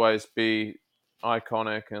will always be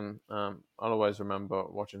iconic, and I'll always remember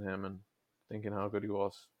watching him and thinking how good he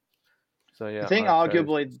was. So yeah, I think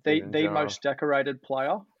arguably the most decorated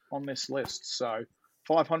player on this list. So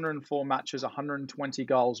 504 matches, 120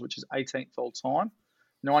 goals, which is 18th all time,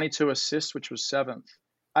 92 assists, which was 7th,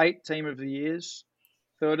 8 Team of the Years,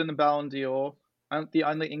 3rd in the Ballon d'Or, and the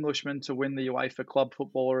only Englishman to win the UEFA Club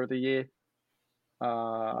Footballer of the Year.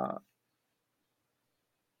 I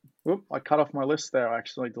cut off my list there. I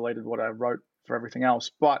actually deleted what I wrote for everything else.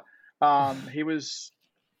 But he was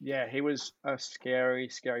Yeah, he was a scary,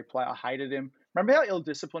 scary player. I hated him. Remember how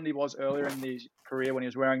ill-disciplined he was earlier in his career when he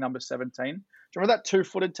was wearing number 17? Do you remember that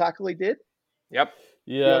two-footed tackle he did? Yep.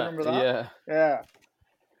 Do you guys remember that? Yeah. Yeah.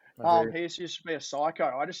 I do. He used to be a psycho.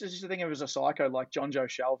 I just used to think he was a psycho like John Joe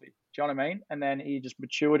Shelby. Do you know what I mean? And then he just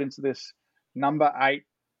matured into this number 8,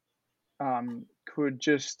 could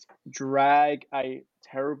just drag a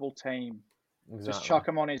terrible team. Exactly. Just chuck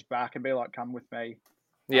him on his back and be like, come with me.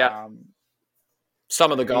 Yeah.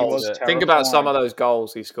 Some of the he goals. was Think about some terrifying. of those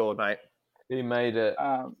goals he scored, mate. He made it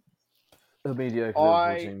Um, a mediocre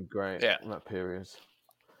I- Liverpool team great Yeah. in that period.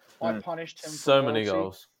 I punished him for So many loyalty.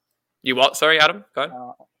 goals. You what? Sorry, Adam? Go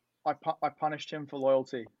on. I punished him for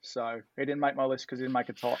loyalty, so he didn't make my list because he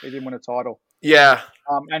didn't win a title. Yeah.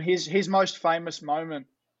 And his most famous moment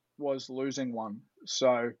was losing one.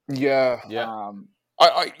 So Yeah. Yeah.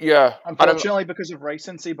 Yeah. unfortunately, because of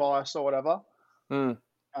recency bias or whatever, Mm.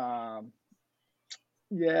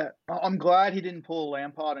 yeah, I'm glad he didn't pull a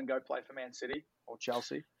Lampard and go play for Man City or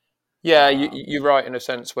Chelsea. Yeah, you're right in a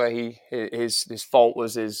sense where his fault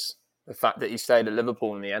was the fact that he stayed at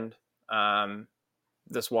Liverpool in the end.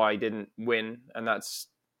 That's why he didn't win, and that's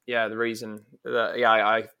the reason.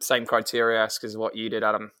 I same criteria as what you did,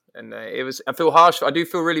 Adam. And I feel harsh. I do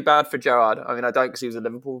feel really bad for Gerrard. I mean, I don't because he was a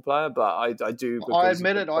Liverpool player, but I do. Because I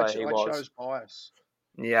admit of it. the I player he was. chose bias.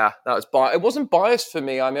 Yeah, that was bias. It wasn't biased for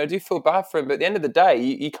me. I mean, I do feel bad for him, but at the end of the day,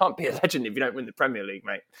 you can't be a legend if you don't win the Premier League,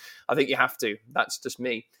 mate. I think you have to. That's just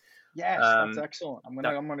me. Yes, that's excellent. I'm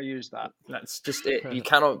gonna use that. That's just it. You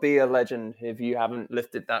cannot be a legend if you haven't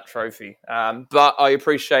lifted that trophy. But I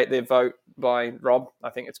appreciate the vote by Rob. I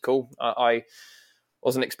think it's cool. I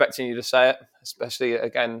wasn't expecting you to say it, especially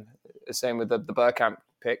again, the same with the Bergkamp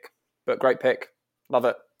pick. But great pick. Love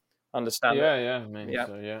it. Understand it. Yeah. I mean, Yeah.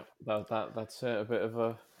 so that's it. A bit of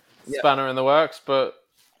a spanner in the works, but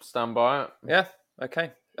stand by it. Yeah.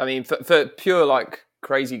 Okay. I mean, for pure like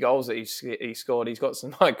crazy goals that he scored, he's got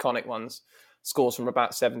some iconic ones. Scores from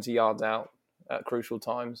about 70 yards out at crucial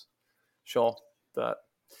times. Sure, but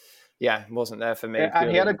yeah, it wasn't there for me. Yeah, and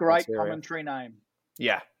he had a great commentary name.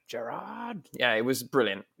 Yeah, Gerrard. Yeah, it was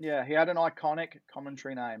brilliant. Yeah, he had an iconic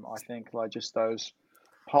commentary name. I think like just those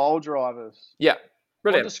pole drivers. Yeah, I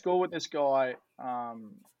brilliant. went to school with this guy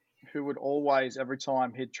who would always, every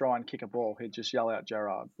time he'd try and kick a ball, he'd just yell out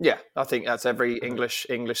Gerrard. Yeah, I think that's every English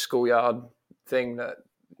schoolyard thing that,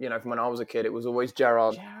 from when I was a kid, it was always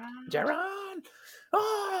Gerrard. Gerrard!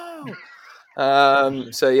 Oh!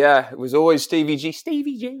 So, yeah, it was always Stevie G,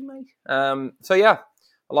 mate. So, yeah,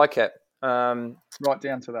 I like it. Right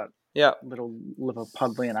down to that little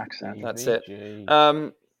Liverpudlian accent. That's it.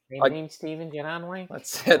 Steven Gerrard, mate.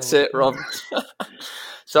 That's it, Rob.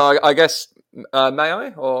 So, I guess, may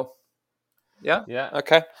I? Or, yeah? Yeah.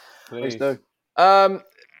 Okay. Please do.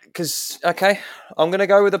 Because, I'm going to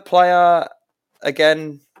go with a player,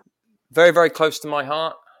 again, very, very close to my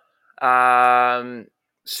heart.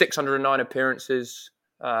 609 appearances,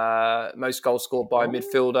 most goals scored by a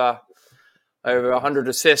midfielder, over 100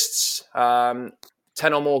 assists, 10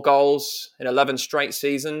 or more goals in 11 straight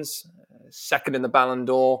seasons, second in the Ballon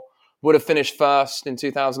d'Or, would have finished first in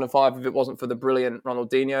 2005 if it wasn't for the brilliant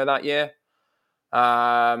Ronaldinho that year.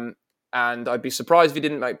 And I'd be surprised if he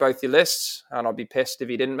didn't make both your lists, and I'd be pissed if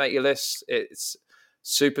he didn't make your lists. It's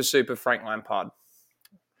super, super Frank Lampard,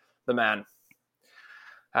 the man.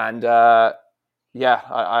 And I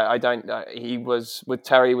don't. He was with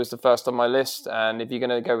Terry was the first on my list, and if you're going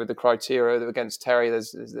to go with the criteria against Terry,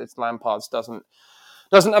 there's Lampard's doesn't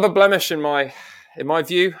have a blemish in my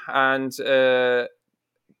view, and to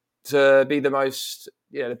be the most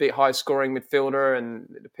the big high scoring midfielder and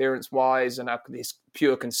appearance wise, and have this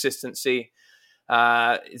pure consistency,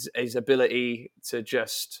 his ability to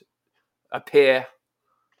just appear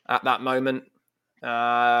at that moment.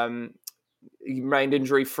 He remained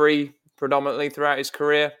injury free predominantly throughout his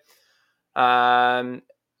career. And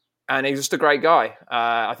he's just a great guy.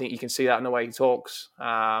 I think you can see that in the way he talks,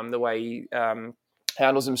 the way he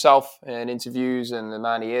handles himself in interviews, and the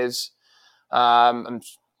man he is. I'm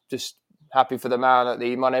just happy for the man that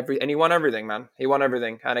he won everything, man. He won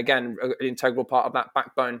everything. And again, an integral part of that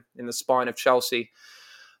backbone in the spine of Chelsea.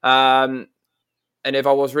 And if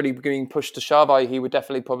I was really being pushed to shove, he would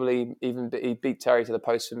definitely probably he'd beat Terry to the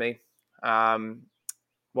post for me.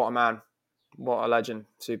 What a man. What a legend.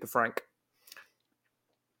 Super Frank.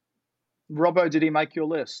 Robbo, did he make your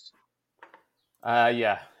list?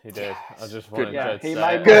 Yeah, he did. I just wanted to he say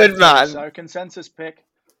made it. Good man. So consensus pick.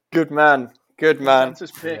 Good man.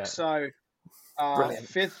 Consensus pick. Yeah. So Brilliant.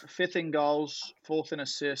 fifth in goals, fourth in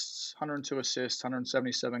assists, 102 assists,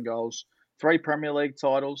 177 goals, 3 Premier League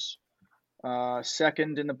titles,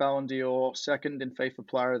 second in the Ballon d'Or, second in FIFA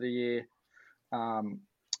Player of the Year,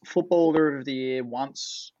 Footballer of the Year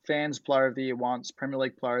once, Fans Player of the Year once, Premier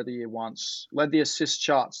League Player of the Year once, led the assist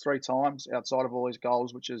charts 3 times outside of all his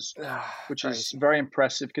goals, which is very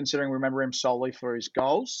impressive considering we remember him solely for his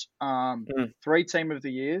goals. 3 Team of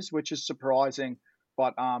the Years, which is surprising,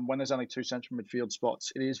 but when there's only 2 central midfield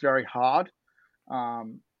spots, it is very hard.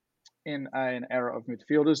 In an era of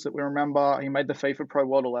midfielders that we remember, he made the FIFA Pro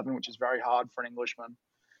World 11, which is very hard for an Englishman,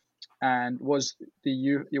 and was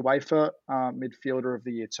the UEFA Midfielder of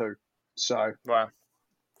the Year too. So, wow,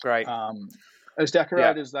 great. As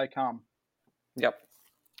decorated as they come. Yep,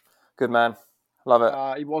 good man. Love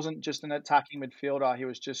it. He wasn't just an attacking midfielder; he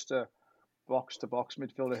was just a box-to-box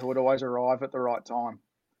midfielder who would always arrive at the right time.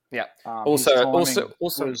 Yeah. Also a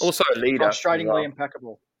leader. Frustratingly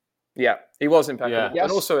impeccable. Yeah, he was impeccable, yeah. Yes.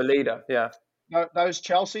 And also a leader. Yeah. No, those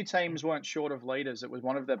Chelsea teams weren't short of leaders. It was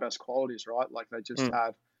one of their best qualities, right? Like they just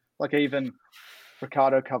had, like even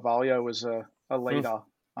Ricardo Carvalho was a leader.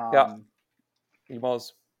 Yeah, he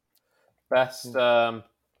was best scoring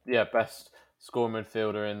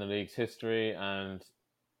midfielder in the league's history, and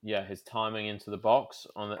his timing into the box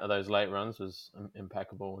on those late runs was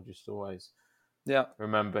impeccable. Just always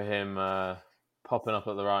remember him popping up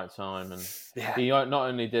at the right time, and he not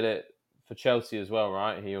only did it for Chelsea as well,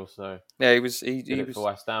 right? He also he was for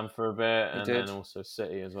West Ham for a bit, and then also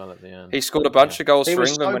City as well at the end. He scored a bunch of goals for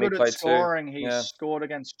England when he played scoring. He scored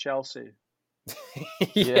against Chelsea.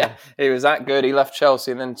 He was that good. He left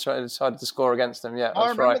Chelsea and then decided to score against them. Yeah, I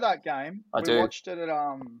remember that game. I do.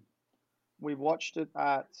 We watched it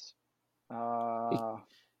at.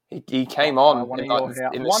 He came on one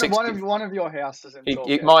of your houses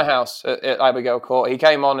in my house at Abigail Court. He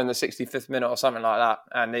came on in the 65th minute or something like that,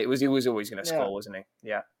 and he was always going to score, wasn't he?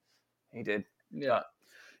 Yeah, he did. Yeah.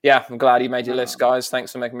 But, I'm glad he made your list, guys.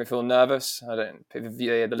 Thanks for making me feel nervous.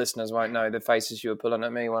 The listeners won't know the faces you were pulling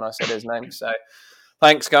at me when I said his name. So,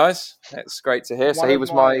 thanks, guys. It's great to hear. So he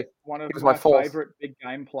was my fourth favorite big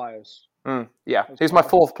game players. He's my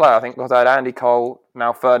 4th player, I think, because I had Andy Cole,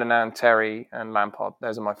 now Ferdinand, Terry, and Lampard.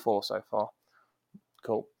 Those are my 4 so far.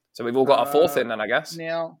 Cool. So we've all got our 4th in then, I guess.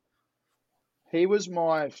 Now, he was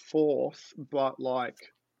my 4th, but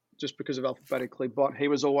just because of alphabetically, but he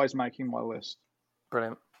was always making my list.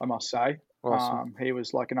 Brilliant. I must say. Awesome. He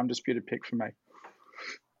was like an undisputed pick for me.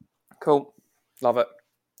 Cool. Love it.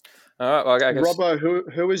 All right, well, I guess... Robbo,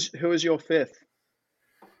 who is your 5th?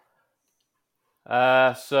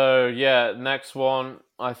 Next one,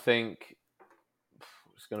 I think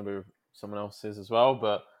it's going to be someone else's as well,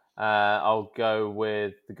 but I'll go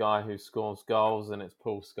with the guy who scores goals, and it's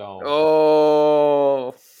Paul Scholes.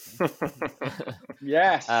 Oh,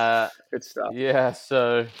 yes, good stuff. Yeah,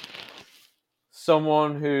 so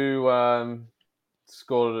someone who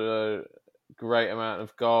scored a great amount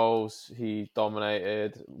of goals. He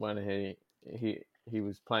dominated when he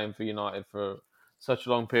was playing for United for such a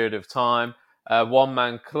long period of time.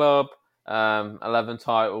 One-man club, 11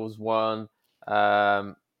 titles won,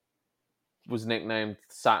 was nicknamed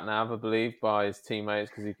Sat-Nav, I believe, by his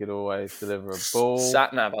teammates because he could always deliver a ball.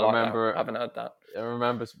 Sat-Nav, I haven't heard that. I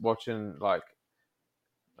remember watching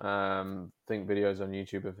think videos on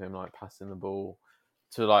YouTube of him passing the ball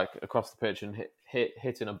to across the pitch and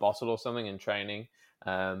hitting a bottle or something in training.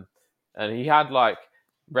 And he had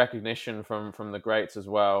recognition from the greats as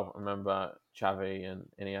well. I remember Xavi and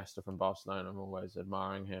Iniesta from Barcelona. I'm always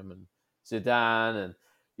admiring him, and Zidane,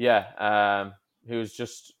 and he was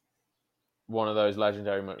just one of those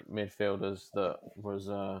legendary midfielders that was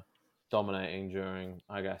dominating during,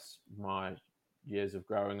 I guess, my years of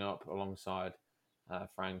growing up alongside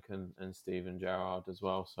Frank and Steven Gerrard as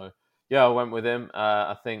well. So I went with him.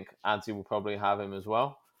 I think Adzi will probably have him as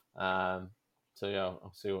well. I'll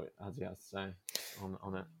see what Adzi has to say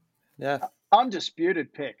on it. Yeah.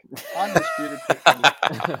 Undisputed pick.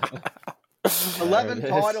 11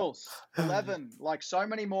 titles. 11. So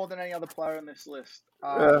many more than any other player on this list.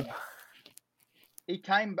 He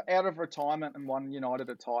came out of retirement and won United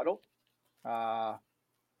a title.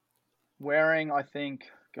 Wearing, I think,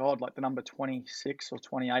 the number 26 or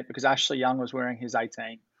 28, because Ashley Young was wearing his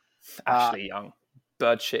 18. Ashley Young.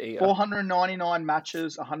 Bird shit. 499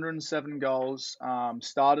 matches, 107 goals.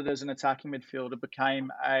 Started as an attacking midfielder,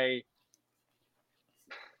 became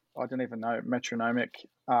I don't even know, metronomic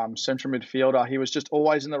central midfielder. He was just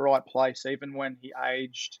always in the right place, even when he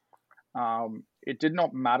aged. It did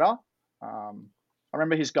not matter. I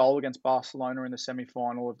remember his goal against Barcelona in the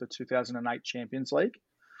semi-final of the 2008 Champions League,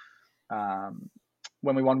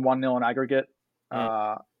 when we won 1-0 in aggregate.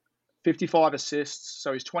 55 assists,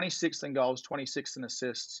 so he's 26th in goals, 26th in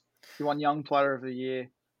assists. He won Young Player of the Year.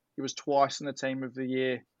 He He was twice in the Team of the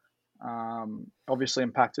Year. Obviously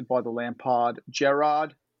impacted by the Lampard,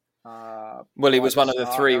 Gerrard. Well, he was one of the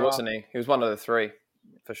three, era. wasn't he? He was one of the three,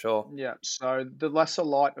 for sure. Yeah, so the lesser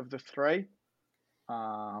light of the three,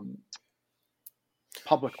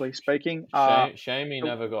 publicly speaking. Shame he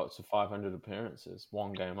never got to 500 appearances,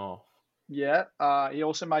 one game off. Yeah, he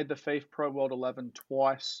also made the FIFA Pro World 11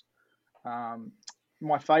 twice.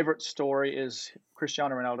 My favourite story is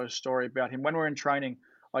Cristiano Ronaldo's story about him. When we were in training,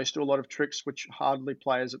 I used to do a lot of tricks which hardly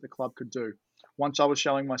players at the club could do. Once I was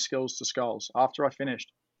showing my skills to Scholes. After I finished,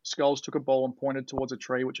 Scholes took a ball and pointed towards a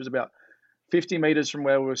tree, which was about 50 metres from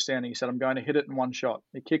where we were standing. He said, I'm going to hit it in one shot.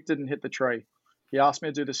 He kicked it and hit the tree. He asked me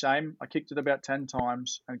to do the same. I kicked it about 10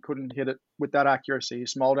 times and couldn't hit it with that accuracy. He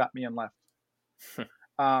smiled at me and left.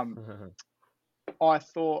 I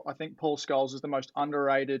think Paul Scholes is the most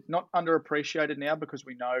underrated, not underappreciated now because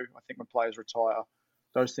we know, I think when players retire,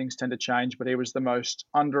 those things tend to change, but he was the most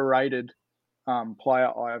underrated player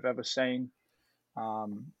I have ever seen.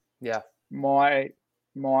 Yeah. One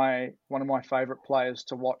of my favourite players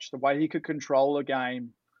to watch, the way he could control a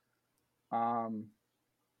game. I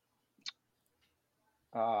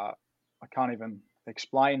can't even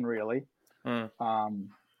explain really. I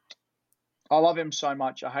love him so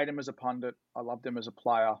much. I hate him as a pundit. I loved him as a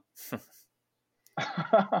player.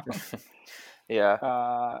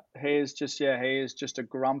 Yeah. He is just a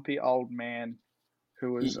grumpy old man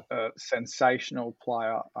who is a sensational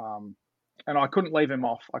player. And I couldn't leave him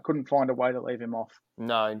off. I couldn't find a way to leave him off.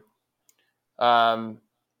 No.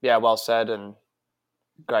 Yeah, well said, and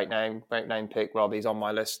great name pick, Rob. He's on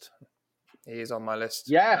my list. He is on my list.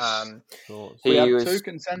 Yes. He was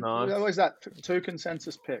two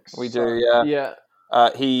consensus picks. We do, yeah. I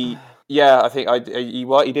think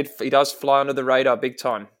he does fly under the radar big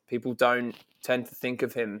time. People don't tend to think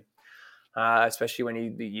of him, especially when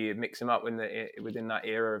you mix him up within that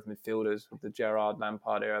era of midfielders, with the Gerrard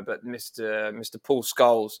Lampard era. But Mr. Paul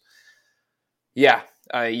Scholes, I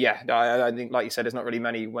think, like you said, there's not really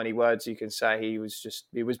many words you can say. He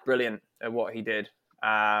was brilliant at what he did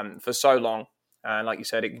for so long. And like you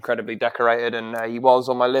said, incredibly decorated, and he was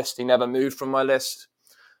on my list. He never moved from my list.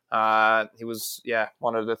 He was,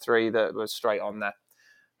 one of the three that was straight on there.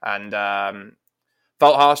 And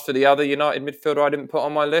felt harsh for the other United midfielder I didn't put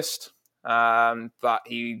on my list, but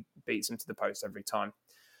he beats him to the post every time.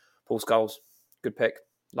 Paul Scholes, good pick.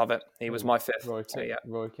 Love it. He was my fifth. Roy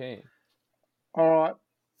Keane. All right.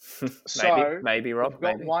 maybe Rob.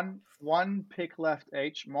 We've got one pick left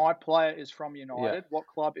each. My player is from United. Yeah. What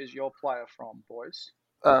club is your player from, boys?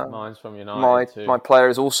 Mine's from United too. My player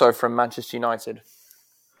is also from Manchester United.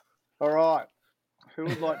 All right. Who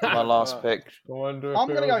would like to my last pick? I'm going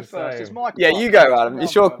to go first. It's my club. Yeah, you go, Adam.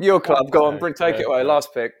 It's your club. Go on, take it away.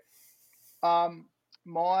 Last pick.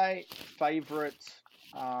 My favourite,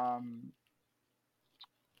 the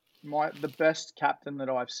best captain that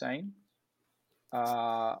I've seen.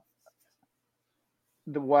 The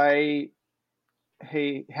way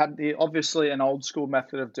he had obviously an old school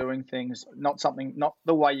method of doing things, not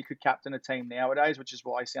the way you could captain a team nowadays, which is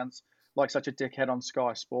why he sounds like such a dickhead on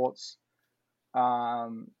Sky Sports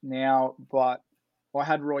now. But I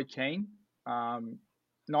had Roy Keane,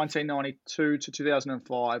 1992 to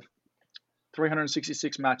 2005,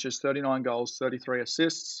 366 matches, 39 goals, 33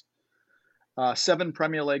 assists. 7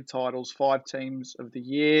 Premier League titles, 5 teams of the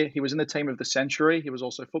year. He was in the team of the century. He was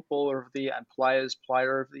also footballer of the year and player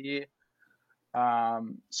of the year.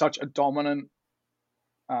 Such a dominant,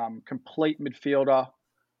 complete midfielder.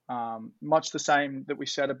 Much the same that we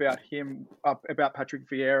said about him, about Patrick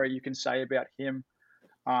Vieira, you can say about him.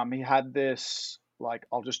 He had this,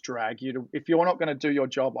 I'll just drag you to, if you're not going to do your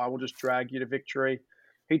job, I will just drag you to victory.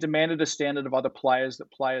 He demanded a standard of other players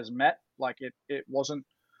that players met. It wasn't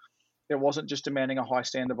just demanding a high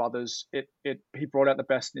standard of others. He brought out the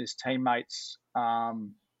best in his teammates.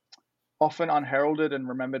 Often unheralded and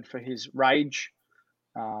remembered for his rage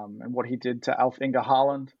and what he did to Alf-Inge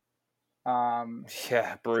Haaland.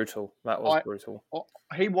 Brutal. That was brutal.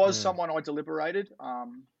 He was someone I deliberated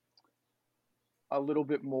a little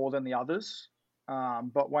bit more than the others.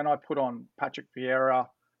 But when I put on Patrick Vieira,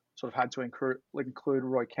 sort of had to include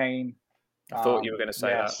Roy Keane. I thought you were going to say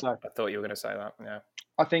that. I thought you were going to say that, yeah.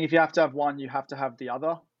 I think if you have to have one, you have to have the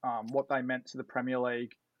other. What they meant to the Premier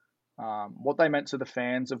League, what they meant to the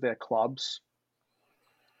fans of their clubs.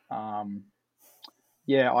 I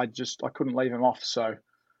couldn't leave him off. So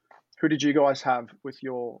who did you guys have with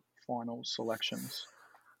your final selections?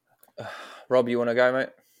 Rob, you want to go, mate?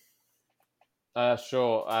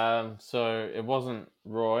 Sure. So it wasn't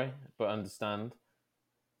Roy, but understand.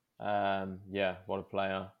 What a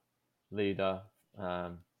player, leader,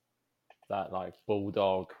 that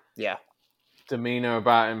bulldog Yeah. demeanor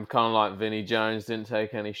about him, kind of like Vinnie Jones, didn't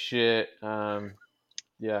take any shit.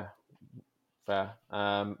 Yeah, fair.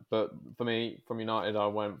 But for me, from United, I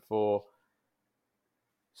went for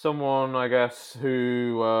someone, I guess,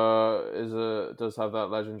 who does have that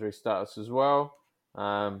legendary status as well.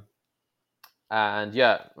 And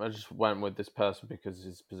yeah, I just went with this person because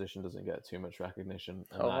his position doesn't get too much recognition.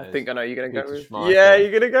 And I that think I know you're going to go Peter with. Schmeichel. Yeah,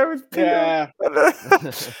 you're going to go with Peter. Yeah.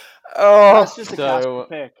 Oh, That's just a Casper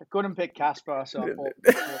pick. I couldn't pick Casper, so I thought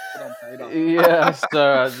put on Peter. Yeah,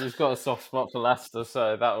 so I just got a soft spot for Leicester,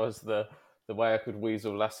 so that was the way I could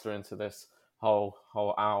weasel Leicester into this whole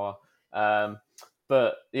hour.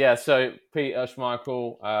 But yeah, so Peter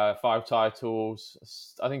Schmeichel, 5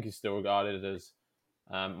 titles. I think he's still regarded as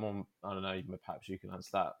more, I don't know, perhaps you can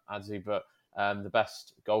answer that, Adzi, but the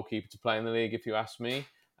best goalkeeper to play in the league, if you ask me.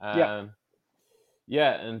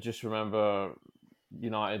 Yeah, and just remember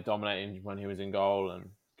United dominating when he was in goal, and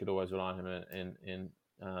could always rely on him in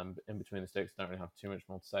between the sticks. Don't really have too much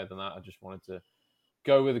more to say than that. I just wanted to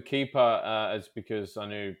go with a keeper as because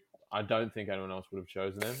I don't think anyone else would have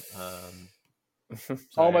chosen him. So,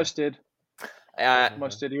 almost did.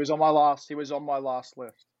 Almost did. He was on my last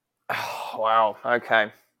list. Oh, wow.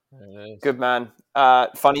 Okay. Good man.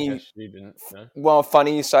 Funny. You didn't, no? Well,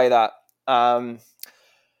 funny you say that.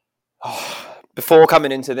 Before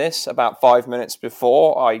coming into this, about 5 minutes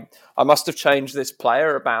before, I must have changed this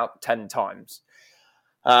player about 10 times.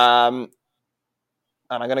 And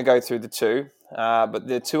I'm going to go through the two. But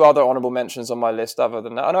the 2 other honourable mentions on my list other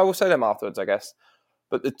than that, and I will say them afterwards, I guess.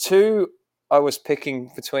 But the 2 I was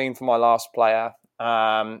picking between for my last player,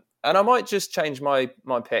 and I might just change my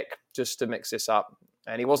pick just to mix this up.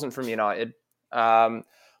 And he wasn't from United. The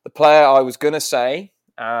player I was going to say,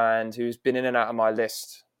 and who's been in and out of my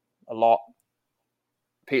list a lot,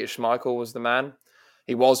 Peter Schmeichel was the man.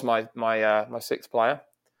 He was my 6th player.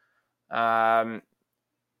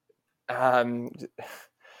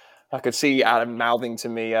 I could see Adam mouthing to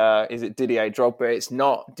me, is it Didier Drogba? It's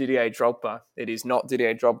not Didier Drogba. It is not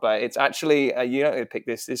Didier Drogba. It's actually, you don't pick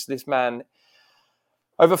this man,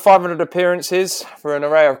 over 500 appearances for an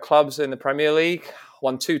array of clubs in the Premier League,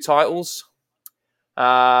 won 2 titles.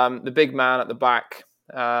 The big man at the back,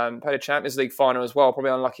 played a Champions League final as well,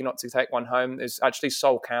 probably unlucky not to take one home, is actually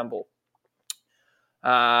Sol Campbell. You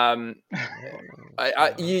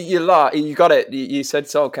got it. You said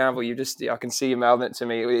Sol Campbell. I can see you mouthing it to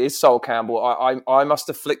me. It is Sol Campbell. I must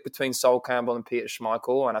have flicked between Sol Campbell and Peter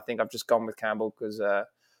Schmeichel, and I think I've just gone with Campbell because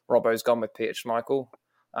Robbo's gone with Peter Schmeichel.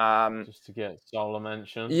 Just to get Sol a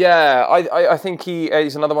mention. Yeah, I think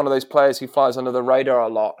he's another one of those players who flies under the radar a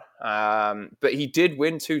lot. But he did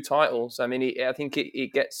win 2 titles. I mean, I think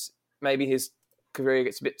it gets, maybe his career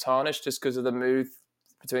gets a bit tarnished just because of the move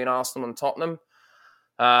between Arsenal and Tottenham.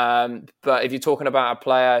 But if you're talking about a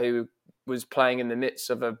player who was playing in the midst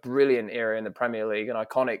of a brilliant era in the Premier League, an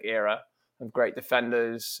iconic era of great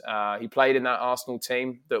defenders, he played in that Arsenal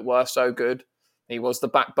team that were so good. He was the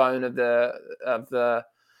backbone of the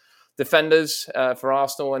defenders for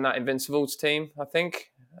Arsenal in that Invincibles team, I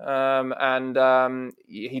think.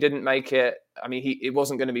 He didn't make it. I mean, it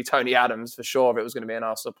wasn't going to be Tony Adams for sure. If it was going to be an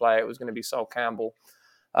Arsenal player, it was going to be Sol Campbell.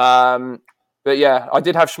 But yeah, I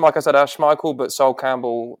did have Schmeichel, but Sol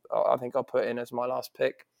Campbell, I think I'll put in as my last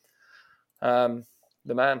pick. The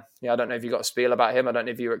man. Yeah, I don't know if you got a spiel about him. I don't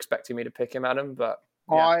know if you were expecting me to pick him, Adam, but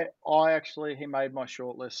yeah. I actually, he made my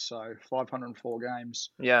shortlist, so 504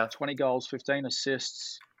 games. Yeah. 20 goals, 15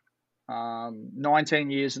 assists,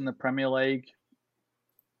 19 years in the Premier League,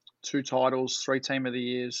 2 titles, 3 Team of the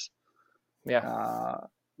Years. Yeah.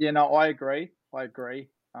 I agree. I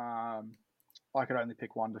could only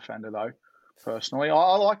pick 1 defender though. Personally,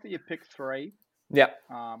 I like that you picked 3. Yeah.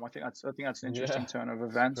 I think that's an interesting turn of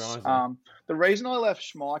events. The reason I left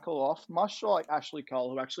Schmeichel off, much like Ashley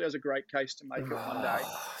Cole, who actually has a great case to make it one day,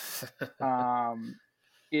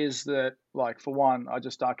 is that, like, for one, I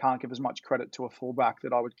just can't give as much credit to a fullback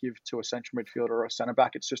that I would give to a central midfielder or a centre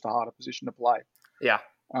back. It's just a harder position to play. Yeah.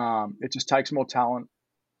 It just takes more talent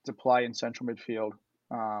to play in central midfield.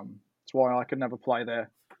 That's why I could never play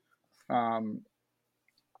there.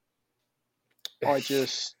 Like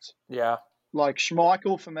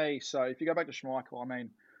Schmeichel for me. So if you go back to Schmeichel, I mean,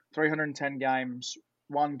 310 games,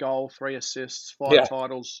 1 goal, 3 assists, 5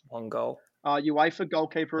 titles, 1 goal. UEFA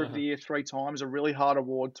Goalkeeper of the Year 3 times. A really hard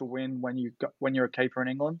award to win when you're a keeper in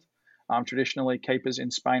England. Traditionally, keepers in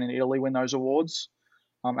Spain and Italy win those awards.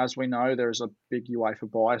 As we know, there is a big UEFA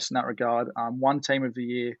bias in that regard. 1 Team of the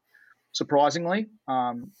Year. Surprisingly,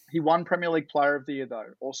 he won Premier League Player of the Year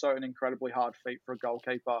though. Also an incredibly hard feat for a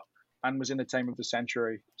goalkeeper, and was in the Team of the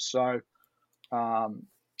Century. So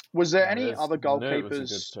Was there Yeah, any other I knew it was a good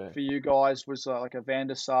goalkeepers pick. for you guys? Was there like a Van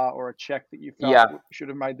der Sar or a Czech that you felt Yeah. should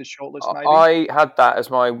have made the shortlist? Maybe. I had that as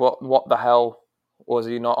my what the hell was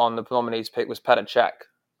he not on the nominees pick was Petr Cech,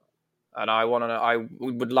 and I want to know. I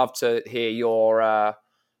would love to hear your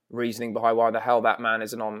reasoning behind why the hell that man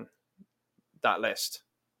isn't on that list.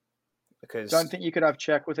 Because Don't think you could have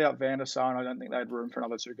Czech without Van der Sar, and I don't think they had room for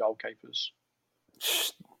another two goalkeepers.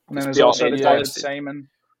 And then there's also the David Seaman.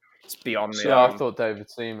 It's beyond me. Yeah, I thought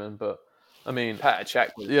David Seaman, but I mean, Petr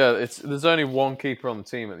Cech. Yeah, there's only one keeper on the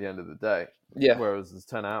team at the end of the day. Yeah. Whereas there's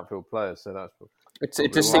 10 outfield players, so that's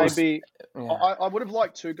It just seems. Maybe Yeah. I would have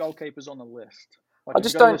liked two goalkeepers on the list. Like, I if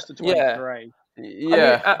just you got a don't. list of 23.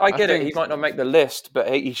 Yeah, I get it. He might not make the list, but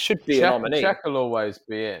he should be a nominee. Czech will always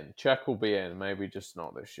be in. Czech will be in. Maybe just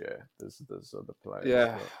not this year. There's other players.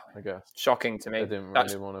 Yeah, I guess shocking to me. They didn't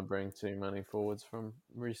really want to bring too many forwards from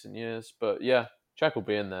recent years, but yeah, Czech will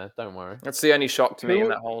be in there. Don't worry. That's the only shock to me in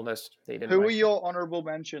that whole list. Who are your honourable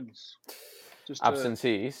mentions? Just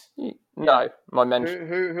absentees. No, my mention.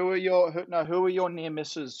 Who are your near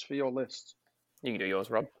misses for your list? You can do yours,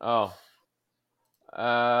 Rob. Oh.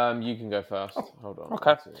 You can go first. Hold on.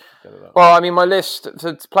 Okay. Well, I mean, my list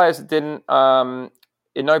for players that didn't,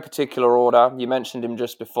 in no particular order. You mentioned him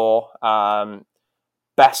just before.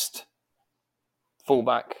 Best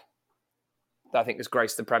fullback that I think has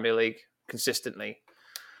graced the Premier League consistently.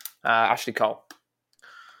 Ashley Cole.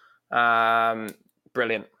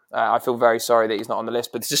 Brilliant. I feel very sorry that he's not on the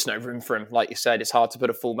list, but there's just no room for him. Like you said, it's hard to put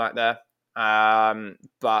a fullback there.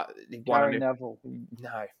 But Gary Neville.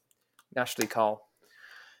 No, Ashley Cole.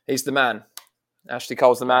 He's the man. Ashley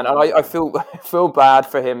Cole's the man, and I feel bad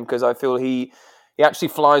for him because I feel he actually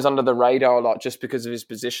flies under the radar a lot just because of his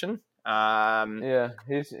position. Yeah,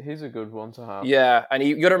 he's a good one to have. Yeah, and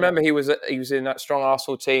you got to remember he was in that strong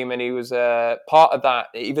Arsenal team, and he was part of that.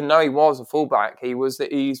 Even though he was a fullback,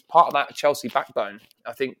 he's part of that Chelsea backbone.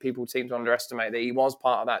 I think people seem to underestimate that he was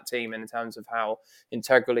part of that team in terms of how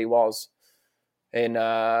integral he was in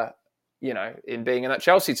being in that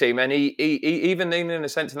Chelsea team. And he even in a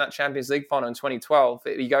sense in that Champions League final in 2012,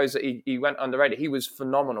 he went underrated. He was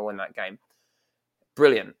phenomenal in that game.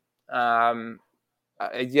 Brilliant.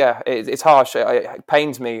 It's harsh. It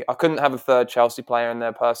pains me. I couldn't have a third Chelsea player in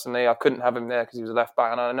there personally. I couldn't have him there because he was a left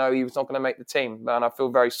back, and I know he was not going to make the team, and I feel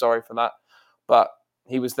very sorry for that. But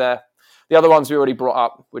he was there. The other ones we already brought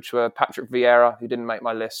up, which were Patrick Vieira, who didn't make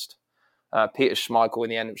my list, Peter Schmeichel in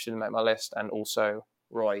the end, which didn't make my list, and also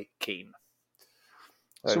Roy Keane.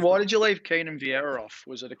 So why did you leave Keane and Vieira off?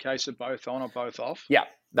 Was it a case of both on or both off? Yeah,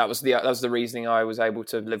 that was the reasoning I was able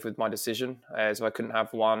to live with my decision. As I couldn't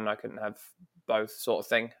have one, I couldn't have both, sort of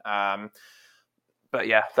thing. But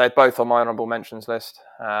yeah, they're both on my honourable mentions list.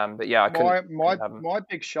 But yeah, I couldn't. My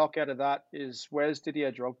big shock out of that is where's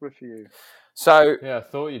Didier Drogba for you? So yeah, I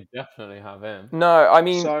thought you'd definitely have him. No, I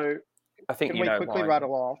mean, so I think can we quickly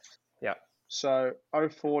rattle off? Yeah. So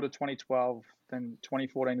 2004 to 2012, then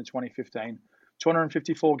 2014 to 2015.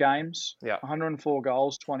 254 games, 104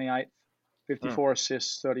 goals, 28th, 54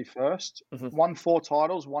 assists, 31st. Won 4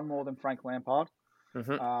 titles, one more than Frank Lampard.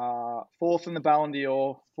 4th in the Ballon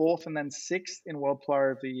d'Or, 4th and then 6th in World Player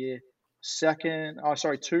of the Year.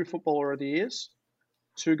 2 Footballer of the Years,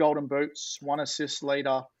 2 Golden Boots, 1 Assist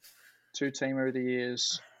Leader, 2 Teamer of the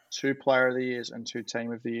Years, 2 Player of the Years, and 2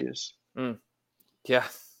 Team of the Years. Yeah.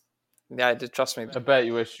 Yeah, trust me. I bet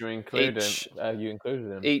you wish you included him.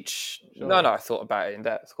 Sure. No, I thought about it in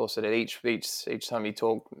depth. Of course I did. Each time you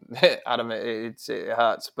talk, Adam, it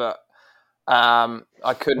hurts. But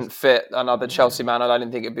I couldn't fit another Chelsea man. I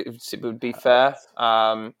didn't think it would be fair.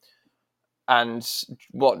 And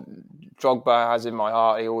what Drogba has in my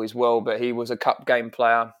heart, he always will. But he was a cup game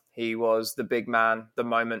player. He was the big man, the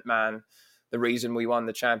moment man, the reason we won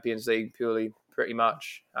the Champions League pretty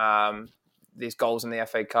much. His goals in the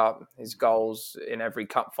FA Cup, his goals in every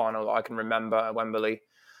cup final that I can remember at Wembley.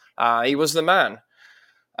 He was the man.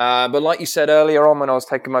 But like you said earlier on when I was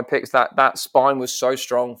taking my picks, that spine was so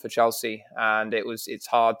strong for Chelsea, and it was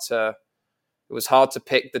hard to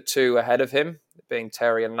pick the two ahead of him, being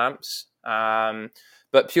Terry and Lamps.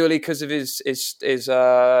 But purely because of his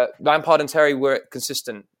Lampard and Terry were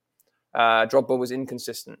consistent. Drogba was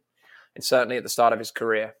inconsistent. And certainly at the start of his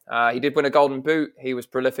career. He did win a Golden Boot. He was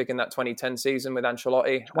prolific in that 2010 season with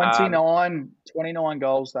Ancelotti. 29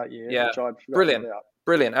 goals that year. Yeah, which I'd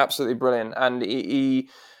brilliant, absolutely brilliant. And he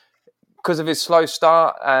because of his slow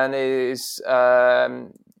start and his,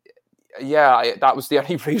 that was the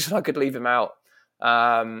only reason I could leave him out.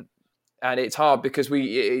 And it's hard because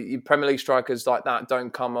Premier League strikers like that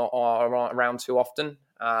don't come around too often.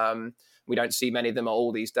 We don't see many of them at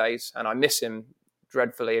all these days. And I miss him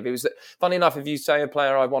dreadfully. If he was, funny enough, if you say a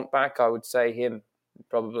player I want back, I would say him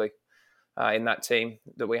probably in that team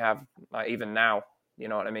that we have even now. You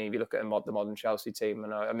know what I mean? If you look at the modern Chelsea team,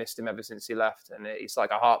 and I missed him ever since he left, and it's like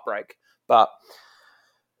a heartbreak. But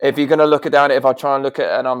if you're going to look at it, if I try and look at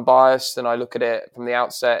it and I'm biased and I look at it from the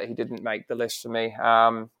outset, he didn't make the list for me.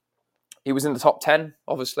 He was in the top 10,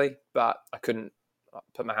 obviously, but I couldn't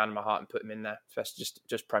put my hand on my heart and put him in there, especially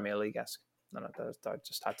just Premier League-esque. And I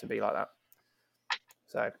just had to be like that.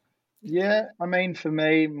 So, yeah, I mean, for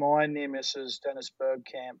me, my near misses: Dennis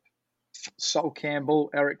Bergkamp, Sol Campbell,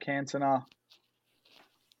 Eric Cantona,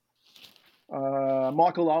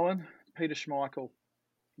 Michael Owen, Peter Schmeichel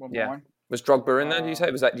were mine. Was Drogba in there? Did you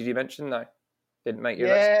say? Did you mention? No, didn't make your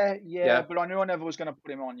list. Yeah, but I knew I never was going to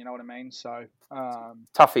put him on. You know what I mean? So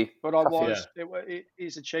Tuffy. But I was.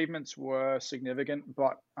 His achievements were significant,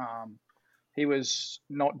 but he was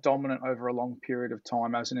not dominant over a long period of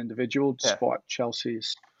time as an individual, despite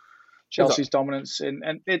Chelsea's dominance.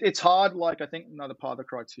 And it's hard. Like, I think another part of the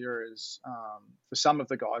criteria is for some of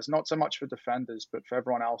the guys, not so much for defenders, but for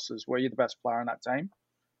everyone else, is were you the best player in that team?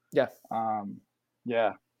 Yeah.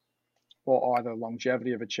 Yeah. Or either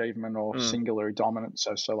longevity of achievement or singular dominance.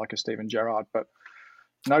 So like a Steven Gerrard, but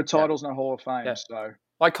no titles, no Hall of Fame. Yeah. So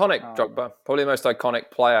iconic Drogba, probably the most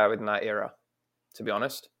iconic player in that era, to be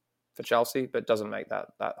honest, for Chelsea, but doesn't make that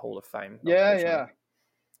Hall of Fame. Yeah.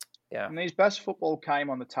 And his best football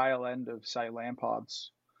came on the tail end of, say,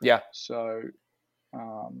 Lampard's. Yeah. So,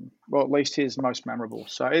 well, at least his most memorable.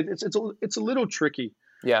 So it's a little tricky.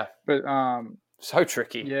 Yeah. But so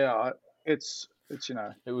tricky. Yeah, it's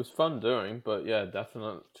it was fun doing, but yeah,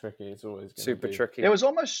 definitely tricky. It's always super tricky. It was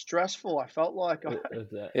almost stressful. I felt like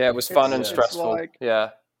it was fun and stressful. Like,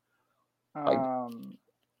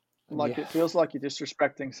 it feels like you're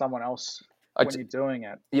disrespecting someone else when you're doing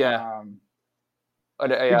it. Yeah.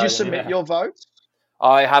 Did you submit your votes?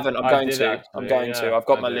 I haven't. I'm going to. I've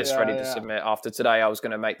got my list ready to submit. After today, I was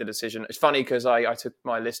going to make the decision. It's funny because I took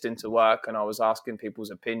my list into work and I was asking people's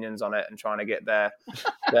opinions on it and trying to get their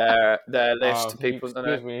list to people.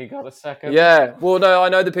 Excuse me, you got a second? Yeah. Well, no, I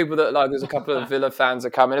know the people that, like, there's a couple of Villa fans that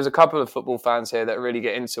come in. There's a couple of football fans here that really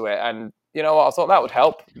get into it. And you know what? I thought that would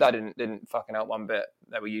help. That didn't fucking help one bit.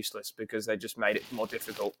 They were useless because they just made it more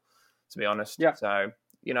difficult, to be honest. Yeah. So,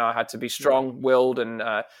 I had to be strong-willed and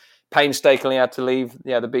painstakingly had to leave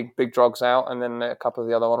the big drogs out and then a couple of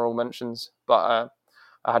the other honourable mentions. But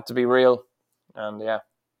I had to be real. And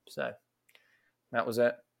so that was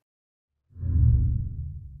it.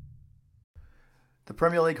 The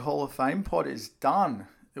Premier League Hall of Fame pod is done.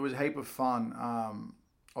 It was a heap of fun.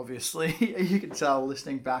 Obviously, you can tell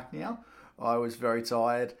listening back now, I was very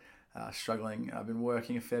tired, struggling. I've been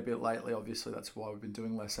working a fair bit lately. Obviously, that's why we've been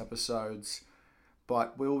doing less episodes.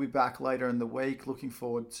 But we will be back later in the week. Looking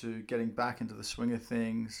forward to getting back into the swing of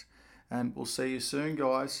things. And we'll see you soon,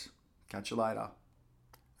 guys. Catch you later.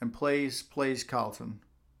 And please, Carlton,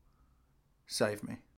 save me.